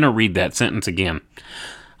 I'm going to read that sentence again.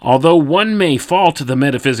 Although one may fault the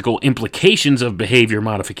metaphysical implications of behavior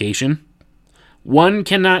modification, one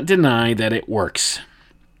cannot deny that it works.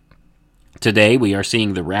 Today, we are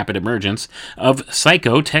seeing the rapid emergence of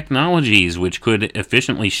psychotechnologies, which could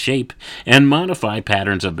efficiently shape and modify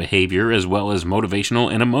patterns of behavior as well as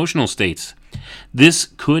motivational and emotional states. This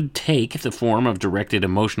could take the form of directed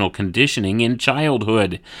emotional conditioning in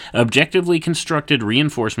childhood, objectively constructed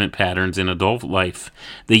reinforcement patterns in adult life,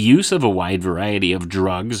 the use of a wide variety of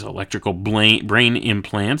drugs, electrical brain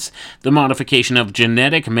implants, the modification of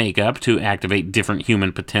genetic makeup to activate different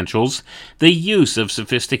human potentials, the use of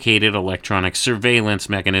sophisticated electronic surveillance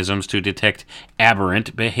mechanisms to detect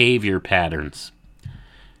aberrant behavior patterns.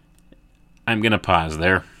 I'm going to pause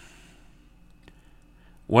there.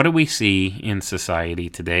 What do we see in society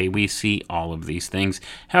today? We see all of these things.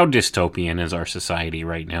 How dystopian is our society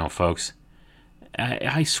right now, folks?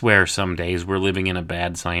 I swear some days we're living in a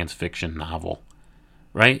bad science fiction novel,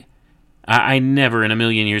 right? I never in a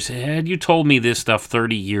million years, had you told me this stuff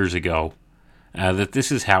 30 years ago, that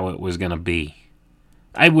this is how it was going to be,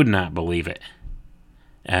 I would not believe it.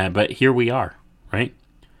 But here we are, right?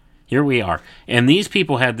 Here we are. And these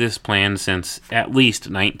people had this plan since at least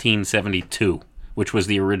 1972, which was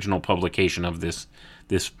the original publication of this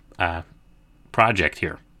project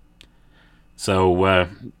here. So,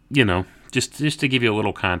 just to give you a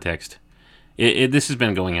little context, this has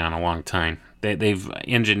been going on a long time. They've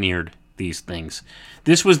engineered these things.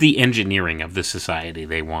 This was the engineering of the society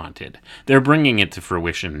they wanted. They're bringing it to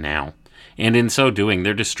fruition now. And in so doing,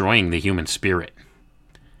 they're destroying the human spirit.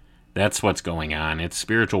 That's what's going on. It's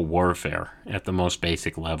spiritual warfare at the most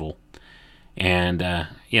basic level. And,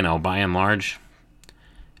 by and large,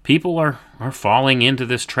 people are falling into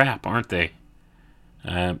this trap, aren't they?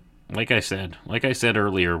 Like I said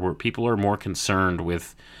earlier, where people are more concerned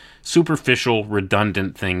with superficial,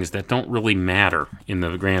 redundant things that don't really matter in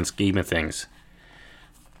the grand scheme of things.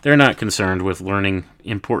 They're not concerned with learning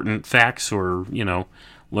important facts or,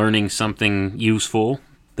 learning something useful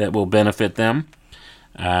that will benefit them.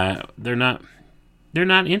 They're not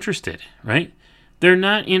interested, right? They're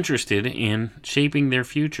not interested in shaping their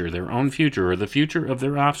future, their own future, or the future of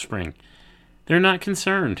their offspring. They're not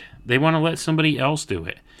concerned. They want to let somebody else do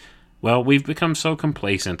it. Well, we've become so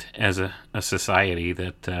complacent as a society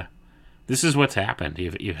that this is what's happened.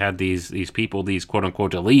 You've had these people, these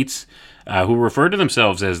quote-unquote elites, who refer to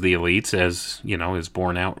themselves as the elites, as, is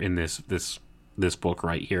borne out in this book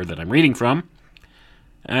right here that I'm reading from.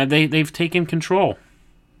 They've taken control.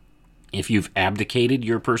 If you've abdicated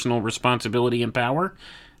your personal responsibility and power,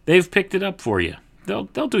 they've picked it up for you. They'll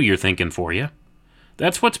do your thinking for you.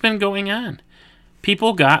 That's what's been going on.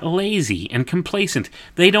 People got lazy and complacent.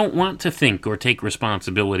 They don't want to think or take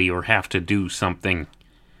responsibility or have to do something.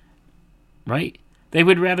 Right? They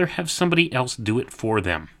would rather have somebody else do it for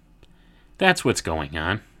them. That's what's going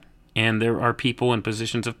on. And there are people in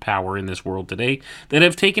positions of power in this world today that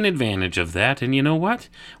have taken advantage of that. And you know what?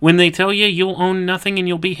 When they tell you you'll own nothing and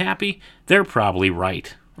you'll be happy, they're probably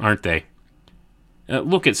right, aren't they?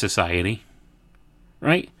 Look at society,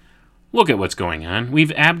 right? Look at what's going on.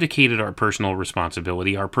 We've abdicated our personal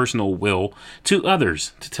responsibility, our personal will, to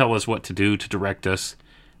others to tell us what to do, to direct us.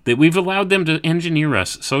 That we've allowed them to engineer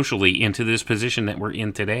us socially into this position that we're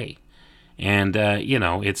in today. And,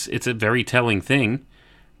 it's a very telling thing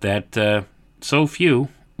that so few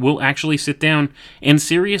will actually sit down and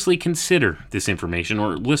seriously consider this information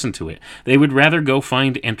or listen to it. They would rather go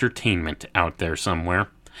find entertainment out there somewhere.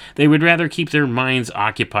 They would rather keep their minds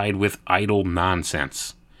occupied with idle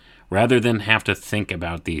nonsense, rather than have to think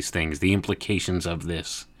about these things, the implications of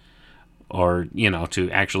this, or, to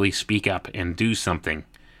actually speak up and do something,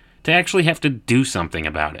 to actually have to do something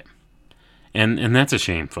about it. And that's a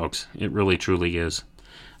shame, folks. It really, truly is.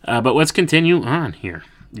 But let's continue on here,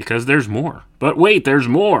 because there's more. But wait, there's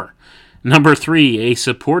more. Number 3, a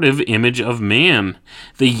supportive image of man.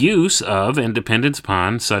 The use of and dependence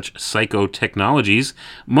upon such psychotechnologies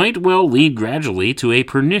might well lead gradually to a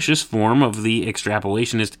pernicious form of the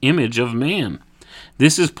extrapolationist image of man.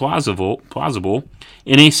 This is plausible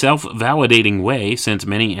in a self-validating way, since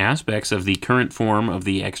many aspects of the current form of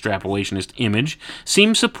the extrapolationist image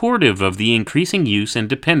seem supportive of the increasing use and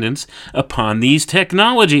dependence upon these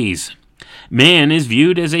technologies. Man is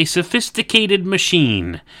viewed as a sophisticated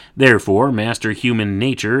machine. Therefore, master human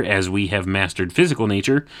nature as we have mastered physical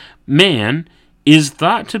nature. Man is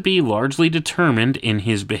thought to be largely determined in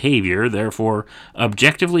his behavior, therefore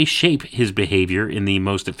objectively shape his behavior in the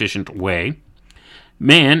most efficient way.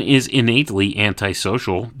 Man is innately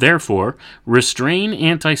antisocial, therefore restrain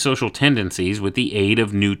antisocial tendencies with the aid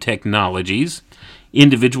of new technologies.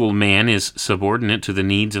 Individual man is subordinate to the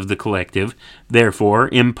needs of the collective, therefore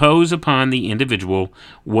impose upon the individual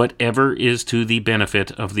whatever is to the benefit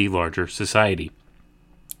of the larger society.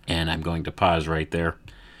 And I'm going to pause right there.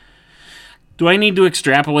 Do I need to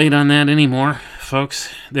extrapolate on that anymore, folks?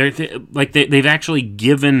 They've actually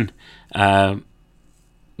given,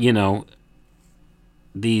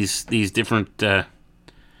 these different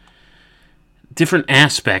different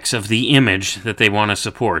aspects of the image that they want to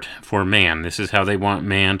support for man. This is how they want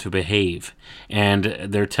man to behave. And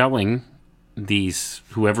they're telling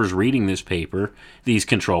whoever's reading this paper, these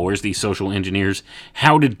controllers, these social engineers,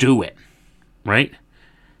 how to do it, right?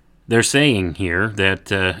 They're saying here that,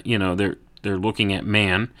 they're looking at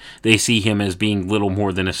man. They see him as being little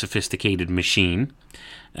more than a sophisticated machine.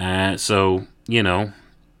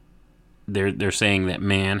 they're saying that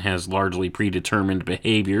man has largely predetermined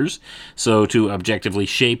behaviors, so to objectively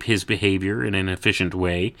shape his behavior in an efficient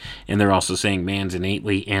way. And they're also saying man's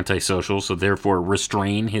innately antisocial, so therefore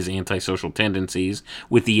restrain his antisocial tendencies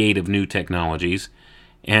with the aid of new technologies.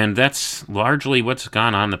 And that's largely what's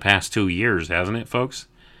gone on the past 2 years, hasn't it, folks?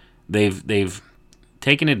 They've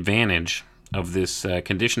taken advantage of this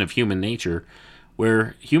condition of human nature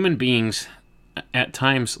where human beings at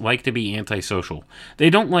times like to be antisocial. They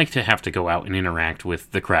don't like to have to go out and interact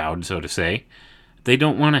with the crowd, so to say. They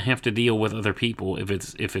don't want to have to deal with other people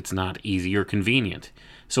if it's not easy or convenient.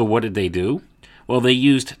 So what did they do? Well, they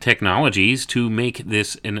used technologies to make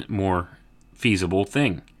this a more feasible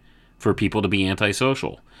thing for people to be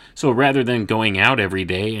antisocial. So rather than going out every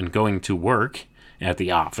day and going to work at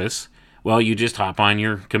the office, well, you just hop on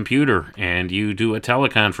your computer and you do a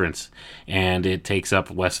teleconference, and it takes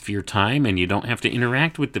up less of your time and you don't have to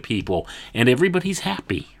interact with the people, and everybody's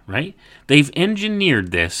happy, right? They've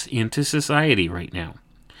engineered this into society right now.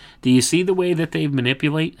 Do you see the way that they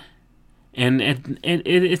manipulate? And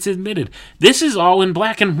it's admitted. This is all in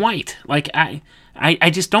black and white. Like, I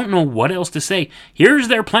just don't know what else to say. Here's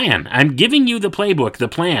their plan. I'm giving you the playbook, the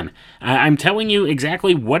plan. I'm telling you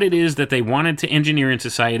exactly what it is that they wanted to engineer in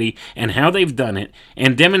society and how they've done it,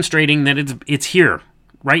 and demonstrating that it's here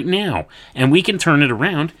right now. And we can turn it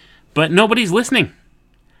around, but nobody's listening.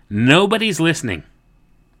 Nobody's listening.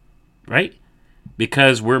 Right?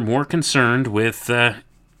 Because we're more concerned with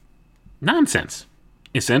nonsense,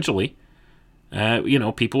 essentially.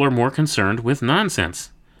 People are more concerned with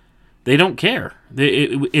nonsense. They don't care.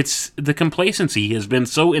 It's the complacency has been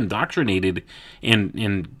so indoctrinated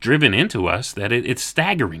and driven into us that it's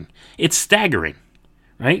staggering. It's staggering,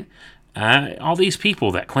 right? All these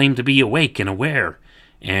people that claim to be awake and aware,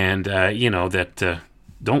 and that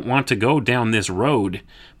don't want to go down this road,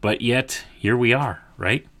 but yet here we are,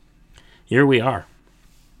 right? Here we are.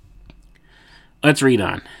 Let's read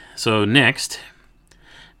on. So next,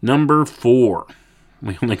 number 4.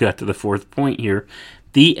 We only got to the 4th point here.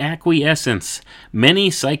 The acquiescence. Many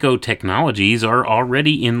psychotechnologies are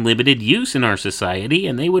already in limited use in our society,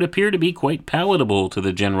 and they would appear to be quite palatable to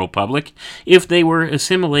the general public if they were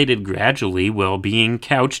assimilated gradually while being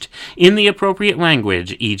couched in the appropriate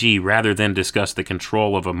language, e.g., rather than discuss the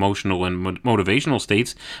control of emotional and motivational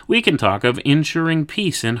states, we can talk of ensuring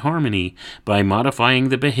peace and harmony by modifying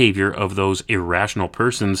the behavior of those irrational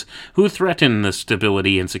persons who threaten the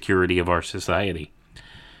stability and security of our society.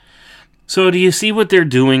 So do you see what they're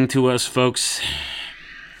doing to us, folks?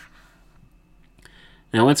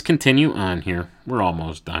 Now let's continue on here. We're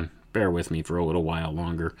almost done. Bear with me for a little while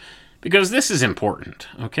longer, because this is important,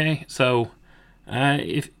 okay? So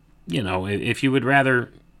if you would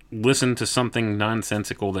rather listen to something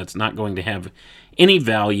nonsensical that's not going to have any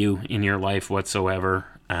value in your life whatsoever,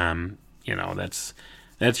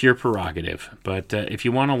 that's your prerogative. But if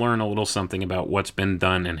you want to learn a little something about what's been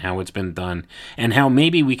done and how it's been done, and how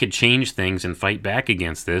maybe we could change things and fight back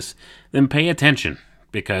against this, then pay attention,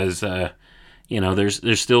 because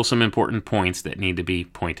there's still some important points that need to be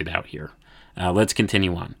pointed out here. Let's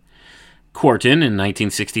continue on. Quarton, in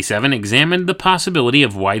 1967, examined the possibility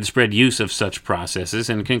of widespread use of such processes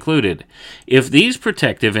and concluded, if these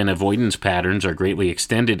protective and avoidance patterns are greatly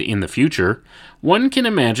extended in the future, one can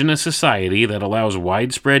imagine a society that allows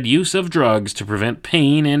widespread use of drugs to prevent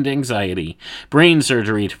pain and anxiety, brain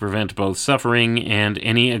surgery to prevent both suffering and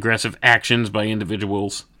any aggressive actions by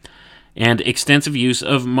individuals, and extensive use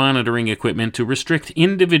of monitoring equipment to restrict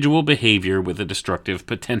individual behavior with a destructive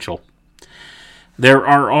potential. There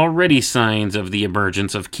are already signs of the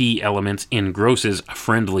emergence of key elements in Gross's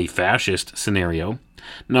friendly fascist scenario.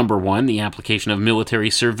 Number 1, the application of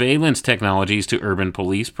military surveillance technologies to urban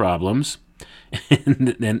police problems.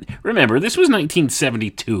 And then, remember, this was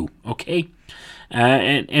 1972, okay?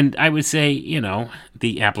 And I would say,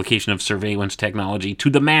 the application of surveillance technology to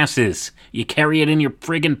the masses. You carry it in your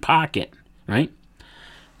friggin' pocket, right?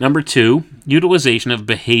 Number 2, utilization of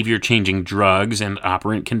behavior-changing drugs and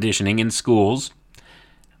operant conditioning in schools.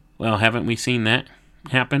 Well, haven't we seen that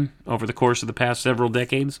happen over the course of the past several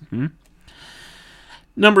decades?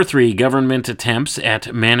 Number 3, government attempts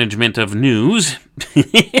at management of news.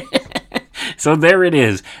 So there it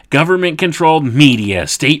is. Government-controlled media,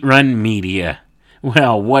 state-run media.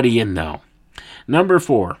 Well, what do you know? Number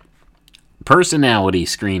 4, personality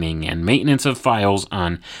screening and maintenance of files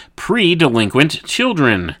on pre-delinquent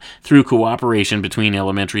children through cooperation between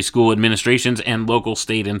elementary school administrations and local,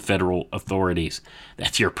 state, and federal authorities.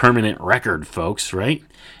 That's your permanent record, folks, right?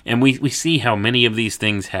 And we see how many of these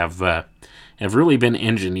things have really been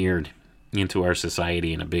engineered into our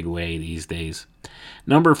society in a big way these days.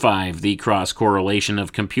 Number 5, the cross-correlation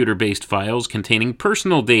of computer-based files containing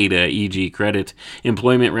personal data, e.g. credit,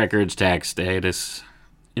 employment records, tax status,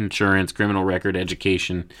 insurance, criminal record,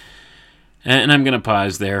 education. And I'm going to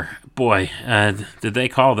pause there. Boy, did they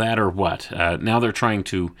call that or what? Now they're trying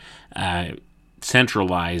to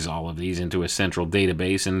centralize all of these into a central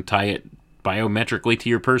database and tie it biometrically to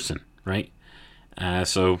your person, right?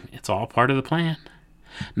 So it's all part of the plan.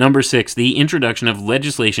 Number 6, the introduction of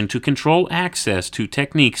legislation to control access to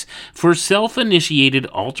techniques for self-initiated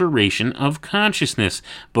alteration of consciousness,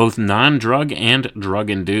 both non-drug and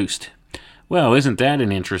drug-induced. Well, isn't that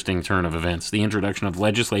an interesting turn of events? The introduction of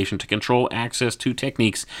legislation to control access to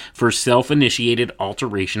techniques for self-initiated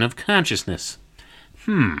alteration of consciousness.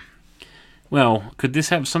 Well, could this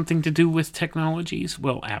have something to do with technologies?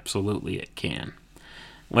 Well, absolutely it can.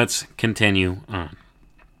 Let's continue on.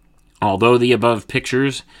 Although the above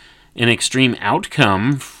pictures an extreme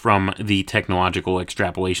outcome from the technological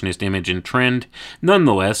extrapolationist image and trend,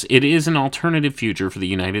 nonetheless, it is an alternative future for the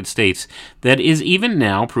United States that is even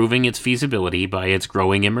now proving its feasibility by its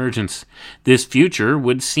growing emergence. This future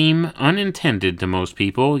would seem unintended to most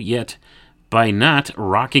people, yet by not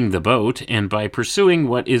rocking the boat and by pursuing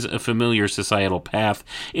what is a familiar societal path,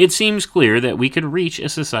 it seems clear that we could reach a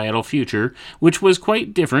societal future which was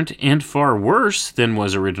quite different and far worse than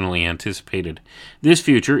was originally anticipated. This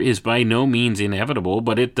future is by no means inevitable,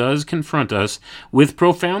 but it does confront us with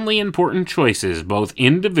profoundly important choices, both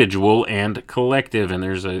individual and collective. And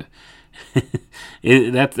there's a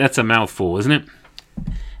that's a mouthful, isn't it?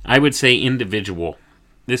 I would say individual.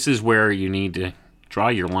 This is where you need to draw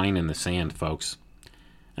your line in the sand, folks.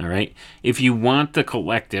 All right? If you want the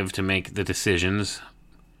collective to make the decisions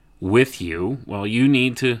with you, well, you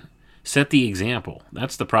need to set the example.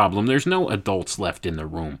 That's the problem. There's no adults left in the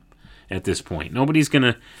room at this point. Nobody's going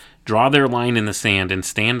to draw their line in the sand and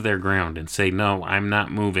stand their ground and say, no, I'm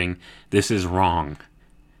not moving. This is wrong.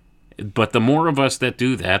 But the more of us that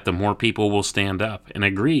do that, the more people will stand up and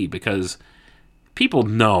agree, because people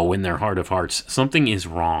know in their heart of hearts something is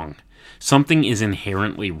wrong. Something is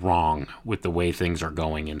inherently wrong with the way things are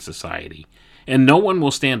going in society. And no one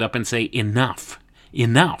will stand up and say, enough,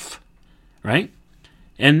 right?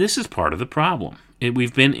 And this is part of the problem.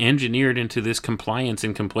 We've been engineered into this compliance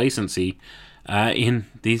and complacency in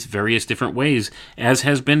these various different ways, as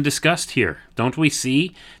has been discussed here. Don't we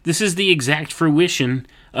see? This is the exact fruition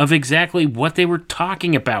of exactly what they were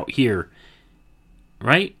talking about here.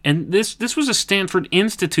 Right? And this was a Stanford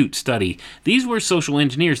Institute study. These were social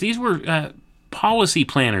engineers. These were policy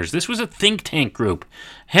planners. This was a think tank group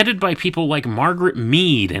headed by people like Margaret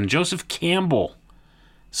Mead and Joseph Campbell,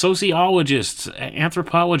 sociologists,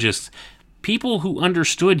 anthropologists, people who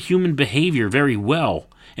understood human behavior very well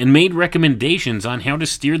and made recommendations on how to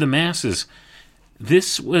steer the masses.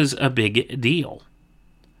 This was a big deal,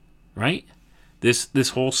 right? This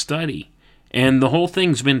whole study. And the whole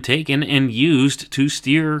thing's been taken and used to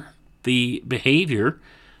steer the behavior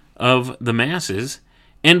of the masses,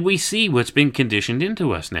 and we see what's been conditioned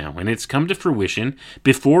into us now. And it's come to fruition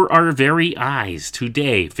before our very eyes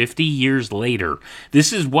today, 50 years later.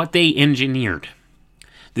 This is what they engineered.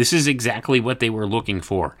 This is exactly what they were looking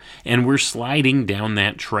for. And we're sliding down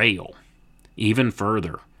that trail even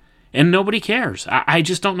further. And nobody cares. I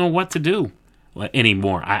just don't know what to do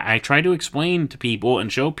anymore. I try to explain to people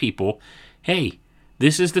and show people, hey,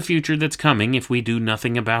 this is the future that's coming if we do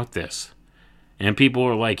nothing about this. And people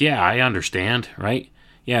are like, yeah, I understand, right?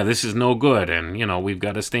 Yeah, this is no good, and, we've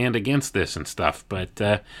got to stand against this and stuff.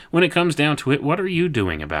 But when it comes down to it, what are you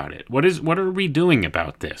doing about it? What are we doing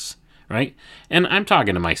about this, right? And I'm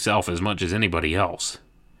talking to myself as much as anybody else.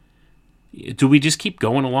 Do we just keep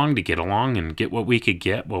going along to get along and get what we could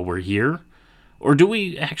get while we're here? Or do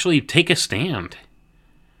we actually take a stand?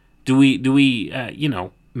 Do we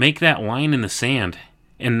make that line in the sand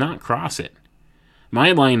and not cross it?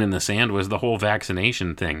 My line in the sand was the whole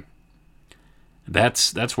vaccination thing.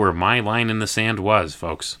 That's where my line in the sand was,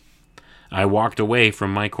 folks. I walked away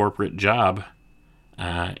from my corporate job,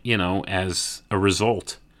 as a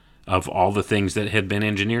result of all the things that had been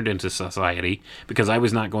engineered into society, because I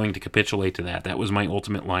was not going to capitulate to that. That was my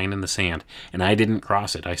ultimate line in the sand, and I didn't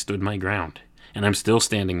cross it. I stood my ground, and I'm still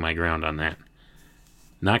standing my ground on that.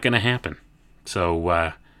 Not going to happen.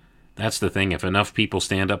 So, that's the thing. If enough people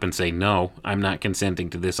stand up and say, no, I'm not consenting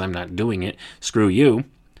to this, I'm not doing it, screw you,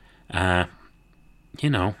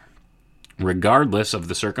 regardless of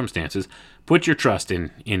the circumstances, put your trust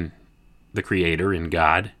in the Creator, in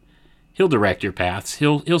God. He'll direct your paths.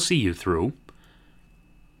 He'll see you through.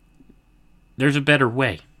 There's a better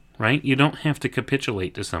way, right? You don't have to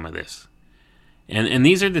capitulate to some of this. And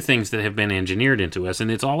these are the things that have been engineered into us, and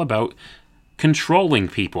it's all about controlling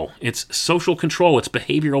people. It's social control. It's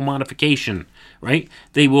behavioral modification, right?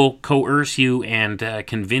 They will coerce you and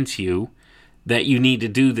convince you that you need to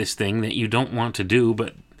do this thing that you don't want to do,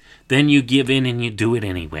 but then you give in and you do it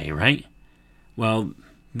anyway, right? Well,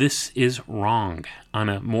 this is wrong on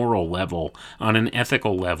a moral level, on an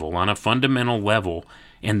ethical level, on a fundamental level,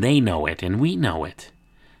 and they know it and we know it.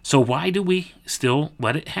 So why do we still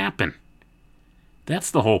let it happen?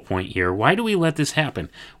 That's the whole point here. Why do we let this happen?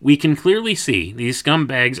 We can clearly see these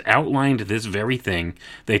scumbags outlined this very thing.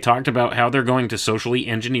 They talked about how they're going to socially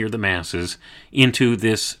engineer the masses into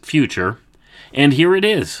this future. And here it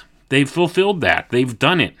is. They've fulfilled that. They've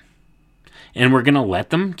done it. And we're going to let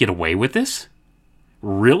them get away with this?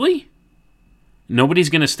 Really? Nobody's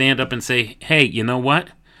going to stand up and say, hey, you know what?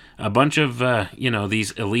 A bunch of,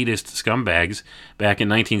 these elitist scumbags back in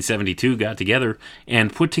 1972 got together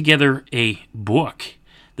and put together a book.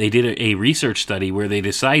 They did a research study where they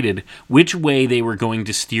decided which way they were going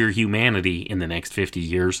to steer humanity in the next 50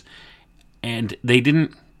 years. And they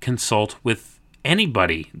didn't consult with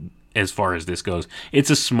anybody as far as this goes.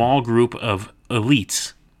 It's a small group of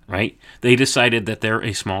elites, right? They decided that they're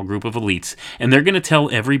a small group of elites, and they're going to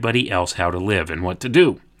tell everybody else how to live and what to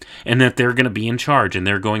do. And that they're going to be in charge, and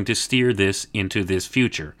they're going to steer this into this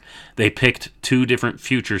future. They picked 2 different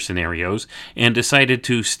future scenarios and decided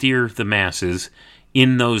to steer the masses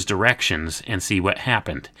in those directions and see what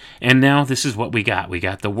happened. And now this is what we got. We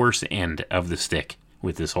got the worst end of the stick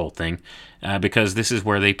with this whole thing, because this is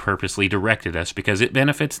where they purposely directed us, because it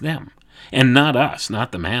benefits them and not us,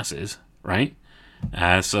 not the masses, right?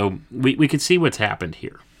 So we could see what's happened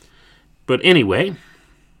here. But anyway,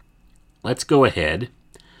 let's go ahead.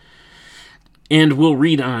 And we'll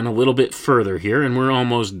read on a little bit further here, and we're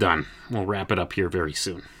almost done. We'll wrap it up here very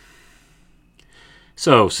soon.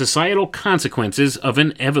 So, societal consequences of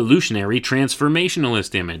an evolutionary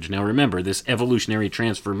transformationalist image. Now remember, this evolutionary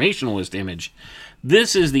transformationalist image,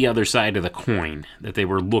 this is the other side of the coin that they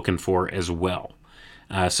were looking for as well.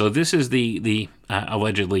 So this is the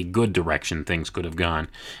allegedly good direction things could have gone.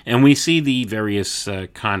 And we see the various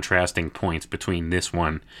contrasting points between this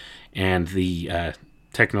one and the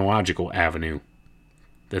technological avenue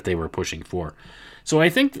that they were pushing for. So I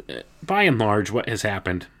think, by and large, what has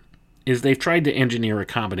happened is they've tried to engineer a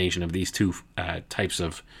combination of these 2 types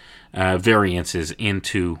of variances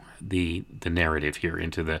into the narrative here,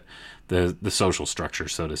 into the social structure,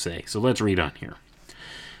 so to say. So let's read on here.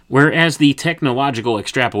 Whereas the technological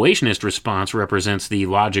extrapolationist response represents the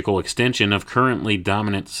logical extension of currently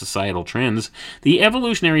dominant societal trends, the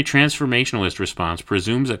evolutionary transformationalist response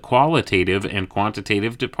presumes a qualitative and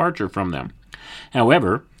quantitative departure from them.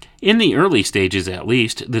 However, in the early stages at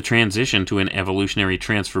least, the transition to an evolutionary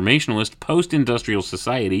transformationalist post-industrial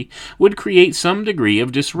society would create some degree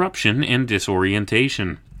of disruption and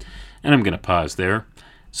disorientation. And I'm going to pause there.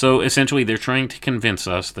 So essentially they're trying to convince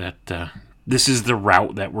us that this is the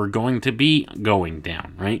route that we're going to be going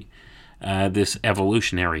down, right? This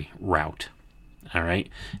evolutionary route, all right?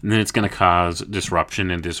 And then it's going to cause disruption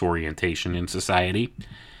and disorientation in society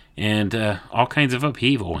and all kinds of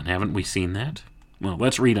upheaval. And haven't we seen that? Well,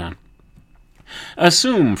 let's read on.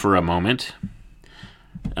 Assume for a moment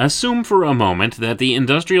that the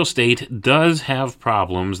industrial state does have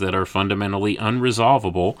problems that are fundamentally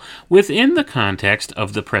unresolvable within the context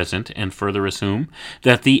of the present, and further assume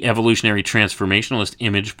that the evolutionary transformationalist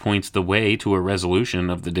image points the way to a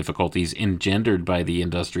resolution of the difficulties engendered by the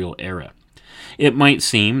industrial era. It might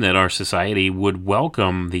seem that our society would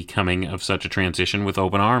welcome the coming of such a transition with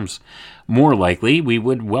open arms. More likely, we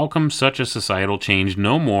would welcome such a societal change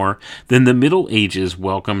no more than the Middle Ages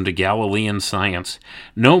welcomed Galilean science,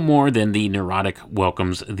 no more than the neurotic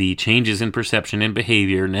welcomes the changes in perception and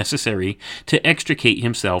behavior necessary to extricate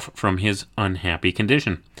himself from his unhappy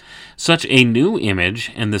condition. Such a new image,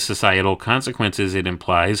 and the societal consequences it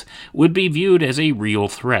implies, would be viewed as a real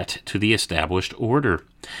threat to the established order.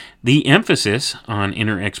 The emphasis on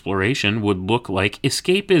inner exploration would look like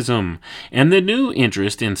escapism, and the new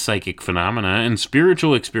interest in psychic phenomena and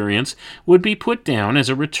spiritual experience would be put down as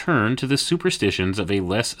a return to the superstitions of a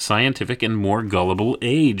less scientific and more gullible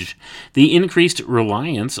age. The increased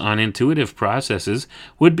reliance on intuitive processes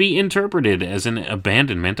would be interpreted as an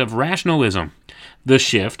abandonment of rationalism. The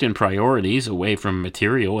shift in priorities away from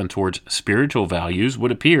material and towards spiritual values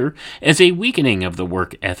would appear as a weakening of the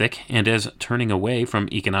work ethic and as turning away from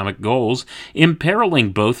economic goals,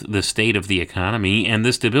 imperiling both the state of the economy and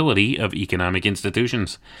the stability of economic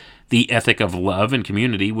institutions. The ethic of love and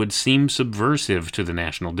community would seem subversive to the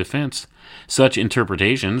national defense. Such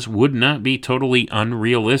interpretations would not be totally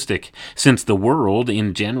unrealistic, since the world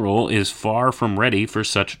in general is far from ready for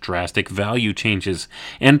such drastic value changes,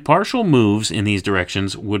 and partial moves in these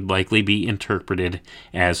directions would likely be interpreted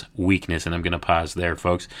as weakness. And I'm going to pause there,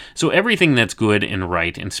 folks. So everything that's good and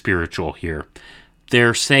right and spiritual here,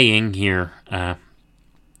 they're saying here,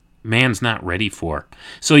 man's not ready for.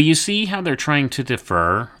 So you see how they're trying to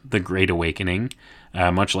defer the Great Awakening,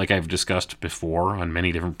 much like I've discussed before on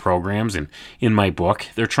many different programs and in my book.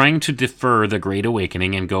 They're trying to defer the Great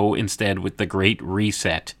Awakening and go instead with the Great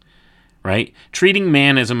Reset, right? Treating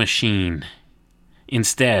man as a machine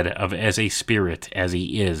instead of as a spirit, as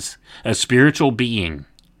he is, a spiritual being,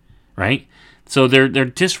 right? So they're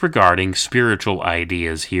disregarding spiritual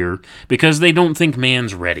ideas here because they don't think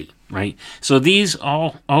man's ready, right? So these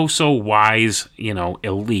also wise,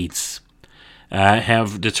 elites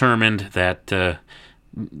have determined that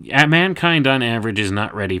mankind on average is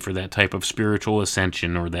not ready for that type of spiritual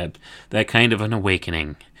ascension or that kind of an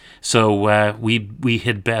awakening. So we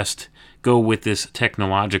had best go with this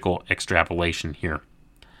technological extrapolation here.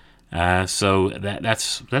 So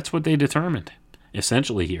that's what they determined,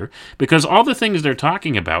 essentially, here, because all the things they're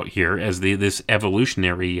talking about here as this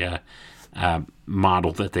evolutionary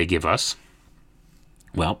model that they give us,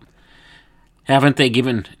 well, haven't they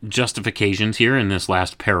given justifications here in this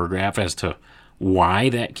last paragraph as to why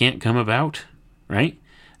that can't come about, right?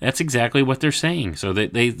 That's exactly what they're saying. So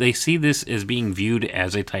that they see this as being viewed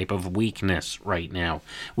as a type of weakness right now.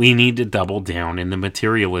 We need to double down in the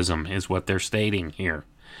materialism is what they're stating here.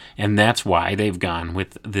 And that's why they've gone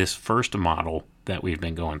with this first model that we've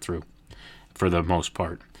been going through for the most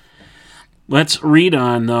part. Let's read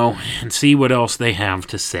on, though, and see what else they have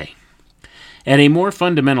to say. At a more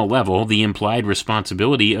fundamental level, the implied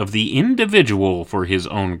responsibility of the individual for his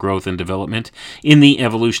own growth and development in the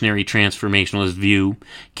evolutionary transformationalist view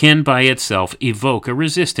can by itself evoke a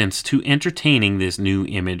resistance to entertaining this new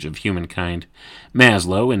image of humankind.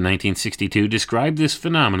 Maslow, in 1962, described this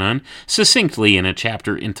phenomenon succinctly in a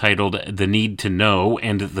chapter entitled The Need to Know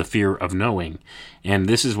and the Fear of Knowing, and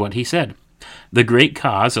this is what he said. The great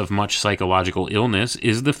cause of much psychological illness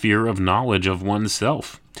is the fear of knowledge of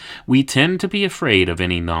oneself. We tend to be afraid of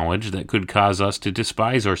any knowledge that could cause us to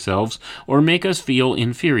despise ourselves or make us feel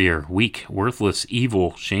inferior, weak, worthless,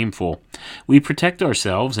 evil, shameful. We protect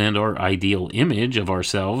ourselves and our ideal image of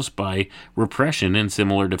ourselves by repression and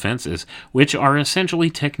similar defenses, which are essentially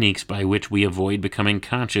techniques by which we avoid becoming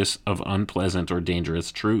conscious of unpleasant or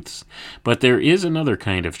dangerous truths. But there is another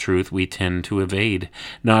kind of truth we tend to evade.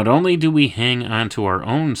 Not only do we hang on to our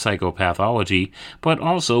own psychopathology, but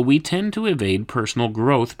also we tend to evade personal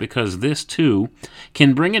growth because this, too,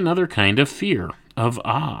 can bring another kind of fear, of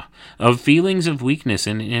awe, of feelings of weakness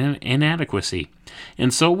and inadequacy.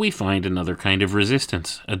 And so we find another kind of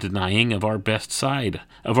resistance, a denying of our best side,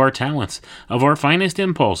 of our talents, of our finest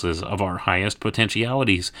impulses, of our highest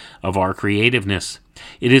potentialities, of our creativeness.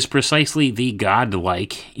 It is precisely the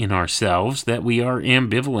God-like in ourselves that we are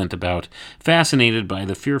ambivalent about, fascinated by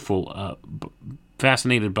the fearful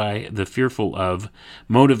of,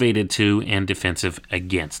 motivated to, and defensive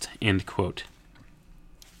against. End quote.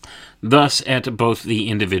 Thus, at both the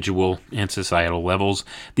individual and societal levels,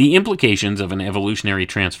 the implications of an evolutionary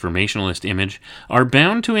transformationalist image are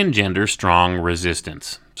bound to engender strong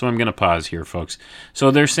resistance. So I'm going to pause here, folks. So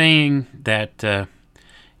they're saying that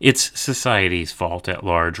it's society's fault at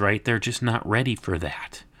large, right? They're just not ready for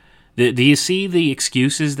that. Do you see the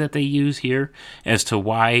excuses that they use here as to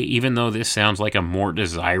why, even though this sounds like a more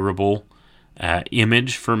desirable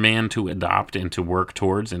image for man to adopt and to work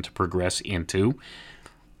towards and to progress into,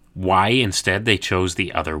 why instead they chose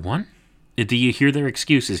the other one? Do you hear their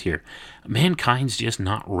excuses here? Mankind's just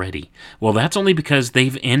not ready. Well, that's only because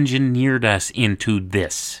they've engineered us into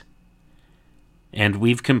this. And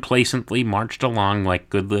we've complacently marched along like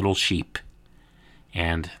good little sheep.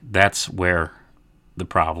 And that's where the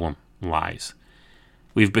problem lies.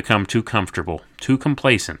 We've become too comfortable, too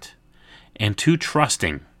complacent, and too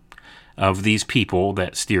trusting of these people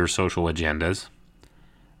that steer social agendas,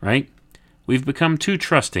 right? We've become too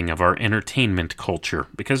trusting of our entertainment culture,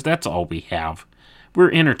 because that's all we have.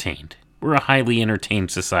 We're entertained. We're a highly entertained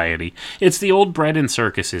society. It's the old bread and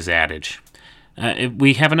circuses adage. If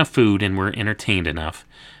we have enough food and we're entertained enough,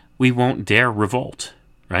 we won't dare revolt,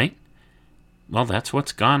 right? Well, that's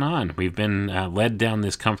what's gone on. We've been led down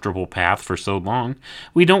this comfortable path for so long.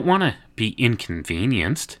 We don't want to be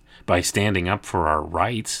inconvenienced by standing up for our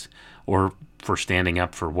rights or for standing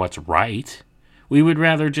up for what's right. We would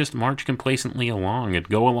rather just march complacently along and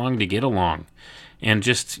go along to get along and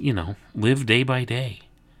just, live day by day.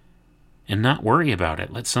 and not worry about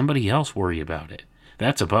it. Let somebody else worry about it.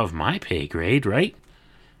 That's above my pay grade, right?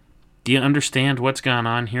 Do you understand what's gone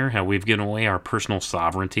on here? How we've given away our personal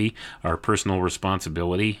sovereignty, our personal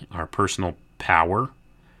responsibility, our personal power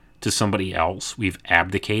to somebody else. We've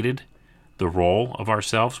abdicated the role of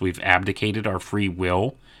ourselves. We've abdicated our free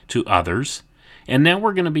will to others. And now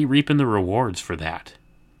we're going to be reaping the rewards for that,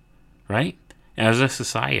 right? As a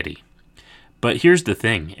society. But here's the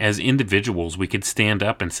thing. As individuals, we could stand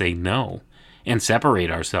up and say no and separate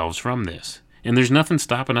ourselves from this. And there's nothing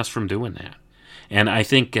stopping us from doing that. And I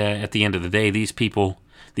think at the end of the day, these people,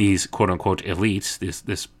 these quote-unquote elites,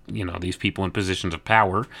 these people in positions of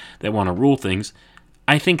power that want to rule things,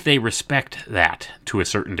 I think they respect that to a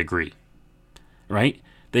certain degree, right?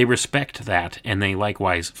 They respect that, and they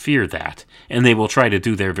likewise fear that, and they will try to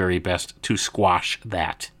do their very best to squash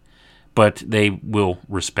that. But they will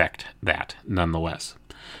respect that nonetheless.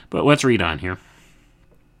 But let's read on here.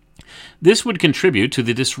 This would contribute to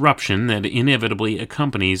the disruption that inevitably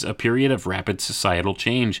accompanies a period of rapid societal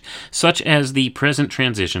change, such as the present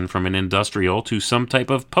transition from an industrial to some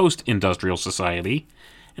type of post-industrial society.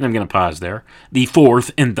 And I'm going to pause there. The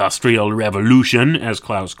fourth industrial revolution, as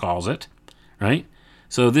Klaus calls it, right?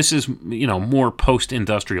 So this is, more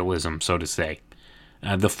post-industrialism, so to say.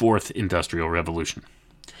 The fourth industrial revolution.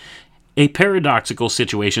 A paradoxical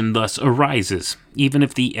situation thus arises. Even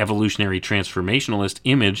if the evolutionary transformationalist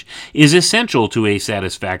image is essential to a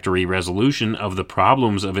satisfactory resolution of the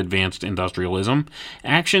problems of advanced industrialism,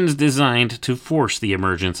 actions designed to force the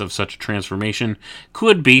emergence of such transformation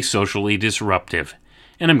could be socially disruptive.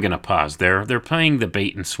 And I'm going to pause there. They're playing the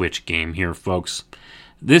bait and switch game here, folks.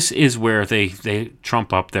 This is where they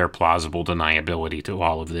trump up their plausible deniability to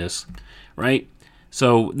all of this, right?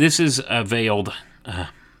 So this is a veiled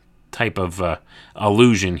type of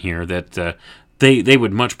illusion here that they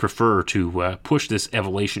would much prefer to push this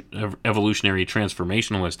evolutionary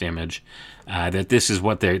transformationalist image, that this is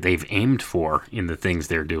what they've aimed for in the things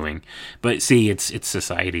they're doing. But see, it's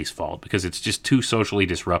society's fault because it's just too socially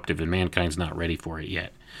disruptive and mankind's not ready for it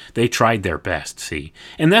yet. They tried their best, see.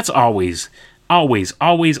 And that's always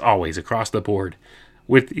across the board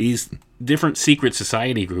with these different secret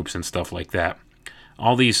society groups and stuff like that.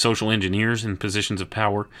 All these social engineers in positions of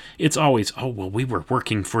power, it's always, we were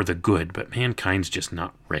working for the good, but mankind's just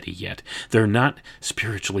not ready yet. They're not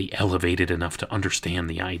spiritually elevated enough to understand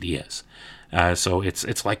the ideas. So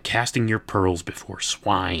it's like casting your pearls before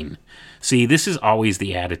swine. See, this is always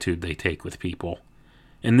the attitude they take with people.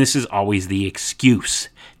 And this is always the excuse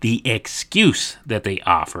that they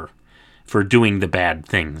offer for doing the bad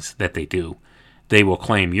things that they do. They will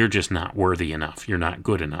claim you're just not worthy enough. You're not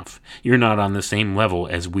good enough. You're not on the same level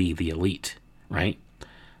as we, the elite, right?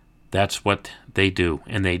 That's what they do,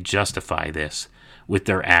 and they justify this with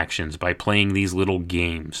their actions by playing these little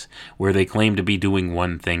games where they claim to be doing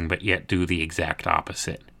one thing but yet do the exact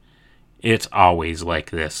opposite. It's always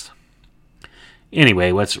like this.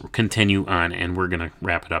 Anyway, let's continue on, and we're going to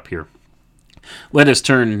wrap it up here. Let us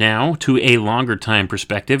turn now to a longer time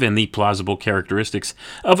perspective and the plausible characteristics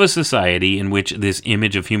of a society in which this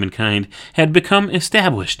image of humankind had become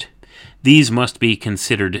established. These must be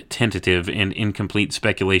considered tentative and incomplete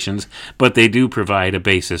speculations, but they do provide a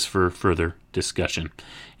basis for further discussion.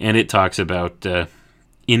 And it talks about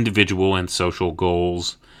individual and social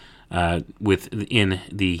goals within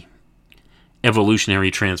the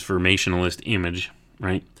evolutionary transformationalist image,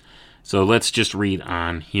 right? So let's just read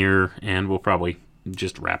on here, and we'll probably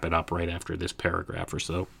just wrap it up right after this paragraph or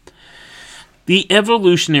so. The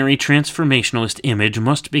evolutionary transformationalist image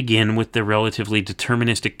must begin with the relatively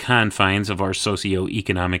deterministic confines of our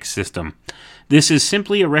socio-economic system. This is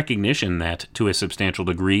simply a recognition that, to a substantial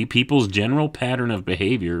degree, people's general pattern of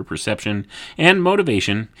behavior, perception, and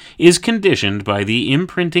motivation is conditioned by the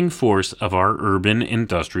imprinting force of our urban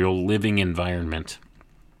industrial living environment.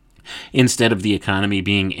 Instead of the economy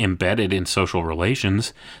being embedded in social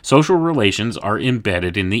relations are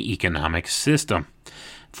embedded in the economic system.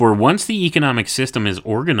 For once the economic system is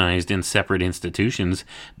organized in separate institutions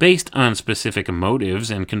based on specific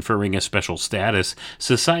motives and conferring a special status,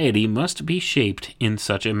 society must be shaped in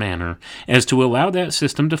such a manner as to allow that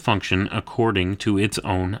system to function according to its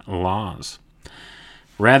own laws.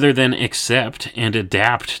 Rather than accept and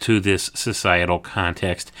adapt to this societal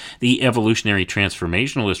context, the evolutionary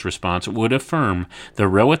transformationalist response would affirm the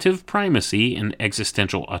relative primacy and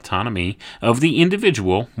existential autonomy of the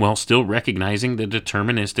individual while still recognizing the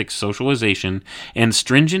deterministic socialization and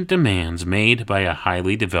stringent demands made by a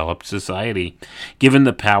highly developed society. Given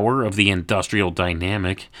the power of the industrial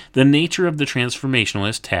dynamic, the nature of the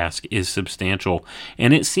transformationalist task is substantial,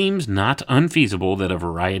 and it seems not unfeasible that a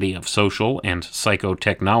variety of social and psychotechnical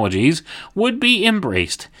technologies would be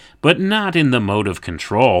embraced, but not in the mode of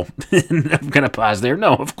control. I'm going to pause there.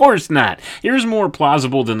 No, of course not. Here's more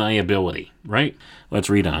plausible deniability, right? Let's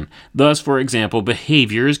read on. Thus, for example,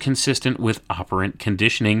 behaviors consistent with operant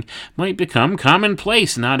conditioning might become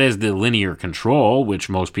commonplace, not as the linear control, which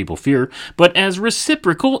most people fear, but as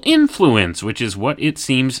reciprocal influence, which is what it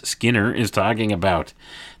seems Skinner is talking about.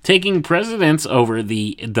 Taking precedence over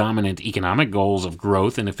the dominant economic goals of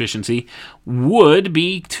growth and efficiency would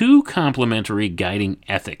be two complementary guiding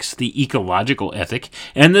ethics, the ecological ethic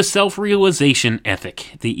and the self-realization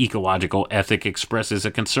ethic. The ecological ethic expresses a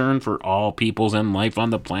concern for all peoples and life on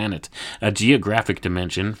the planet, a geographic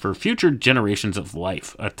dimension for future generations of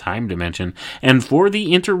life, a time dimension, and for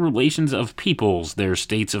the interrelations of peoples, their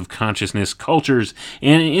states of consciousness, cultures,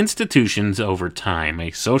 and institutions over time, a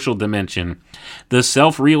social dimension. The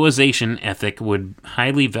self-realization ethic would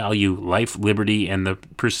highly value life, liberty, and the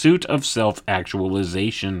pursuit of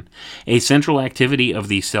self-actualization. A central activity of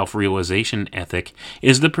the self-realization ethic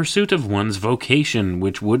is the pursuit of one's vocation,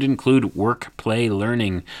 which would include work, play,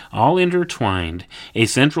 learning, all intertwined. A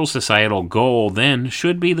central societal goal, then,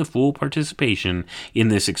 should be the full participation in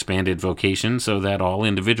this expanded vocation so that all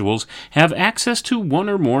individuals have access to one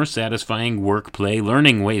or more satisfying work, play,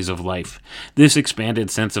 learning ways of life. This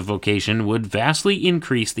expanded sense of vocation would vastly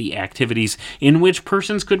increase the activities in which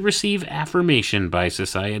persons could receive affirmation by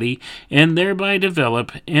society and thereby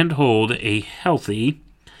develop and hold a healthy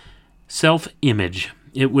self-image.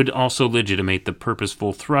 It would also legitimate the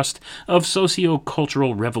purposeful thrust of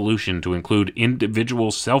socio-cultural revolution to include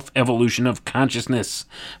individual self-evolution of consciousness.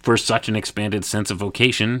 For such an expanded sense of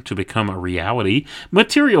vocation to become a reality,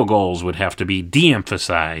 material goals would have to be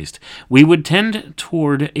de-emphasized. We would tend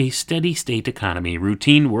toward a steady-state economy.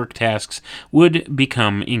 Routine work tasks would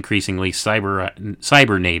become increasingly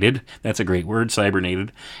cybernated. That's a great word, cybernated.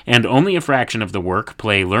 And only a fraction of the work,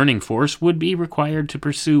 play, learning force would be required to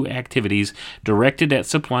pursue activities directed at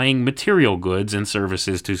supplying material goods and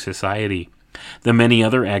services to society. The many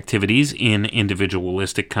other activities in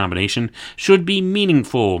individualistic combination should be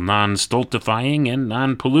meaningful, non-stultifying, and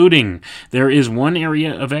non-polluting. There is one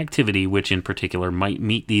area of activity which in particular might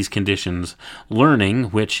meet these conditions: learning,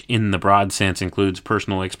 which in the broad sense includes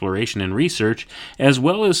personal exploration and research, as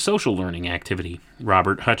well as social learning activity.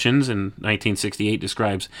 Robert Hutchins in 1968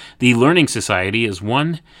 describes the learning society as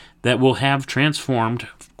one that will have transformed,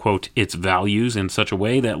 quote, its values in such a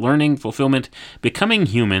way that learning, fulfillment, becoming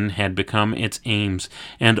human had become its aims,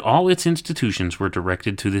 and all its institutions were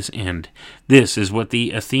directed to this end. This is what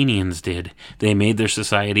the Athenians did. They made their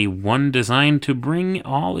society one designed to bring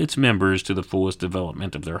all its members to the fullest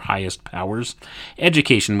development of their highest powers.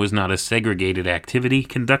 Education was not a segregated activity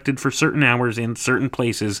conducted for certain hours in certain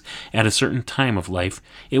places at a certain time of life.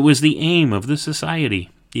 It was the aim of the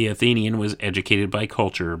society. The Athenian was educated by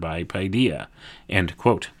culture, by paideia. End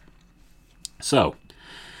quote. So,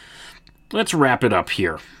 let's wrap it up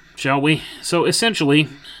here, shall we? So, essentially,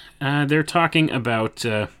 they're talking about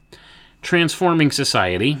transforming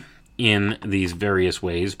society in these various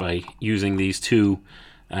ways by using these two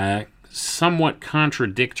somewhat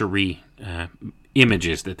contradictory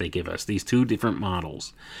images that they give us, these two different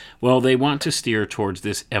models. Well, they want to steer towards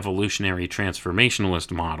this evolutionary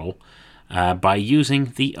transformationalist model by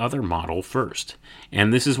using the other model first.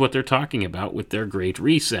 And this is what they're talking about with their Great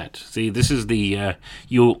Reset. See, this is the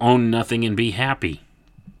you'll own nothing and be happy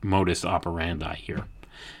modus operandi here.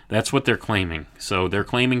 That's what they're claiming. So they're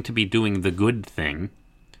claiming to be doing the good thing,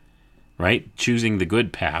 right? Choosing the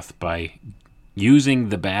good path by using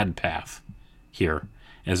the bad path here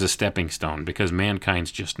as a stepping stone because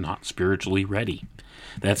mankind's just not spiritually ready.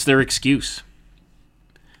 That's their excuse.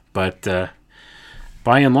 But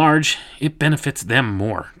by and large, it benefits them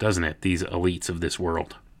more, doesn't it, these elites of this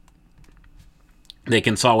world? They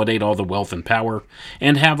consolidate all the wealth and power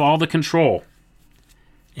and have all the control.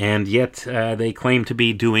 And yet they claim to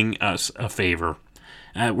be doing us a favor.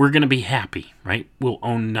 We're going to be happy, right? We'll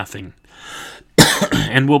own nothing.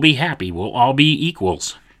 And we'll be happy. We'll all be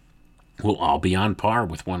equals. We'll all be on par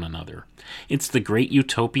with one another. It's the great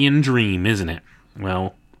utopian dream, isn't it?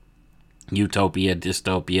 Well, utopia,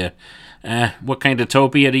 dystopia. What kind of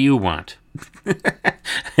topia do you want?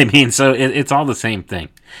 I mean, so it's all the same thing.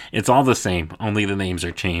 It's all the same, only the names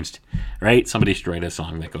are changed, right? Somebody should write a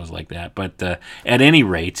song that goes like that. But at any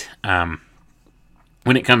rate,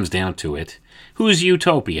 when it comes down to it, who's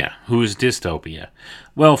utopia? Who's dystopia?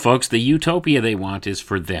 Well, folks, the utopia they want is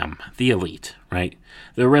for them, the elite, right?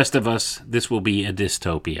 The rest of us, this will be a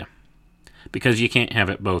dystopia. Because you can't have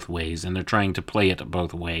it both ways, and they're trying to play it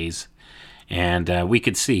both ways. And we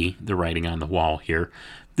could see the writing on the wall here.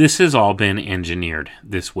 This has all been engineered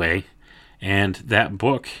this way. And that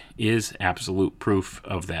book is absolute proof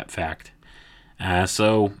of that fact.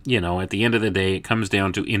 So, at the end of the day, it comes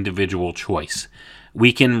down to individual choice.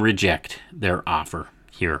 We can reject their offer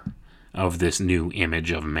here of this new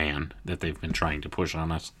image of man that they've been trying to push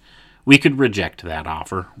on us. We could reject that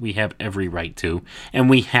offer. We have every right to. And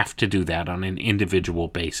we have to do that on an individual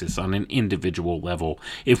basis, on an individual level,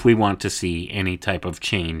 if we want to see any type of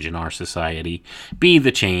change in our society. Be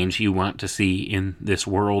the change you want to see in this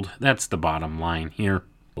world. That's the bottom line here.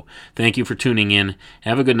 Thank you for tuning in.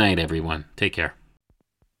 Have a good night, everyone. Take care.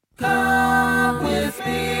 Come with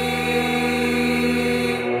me.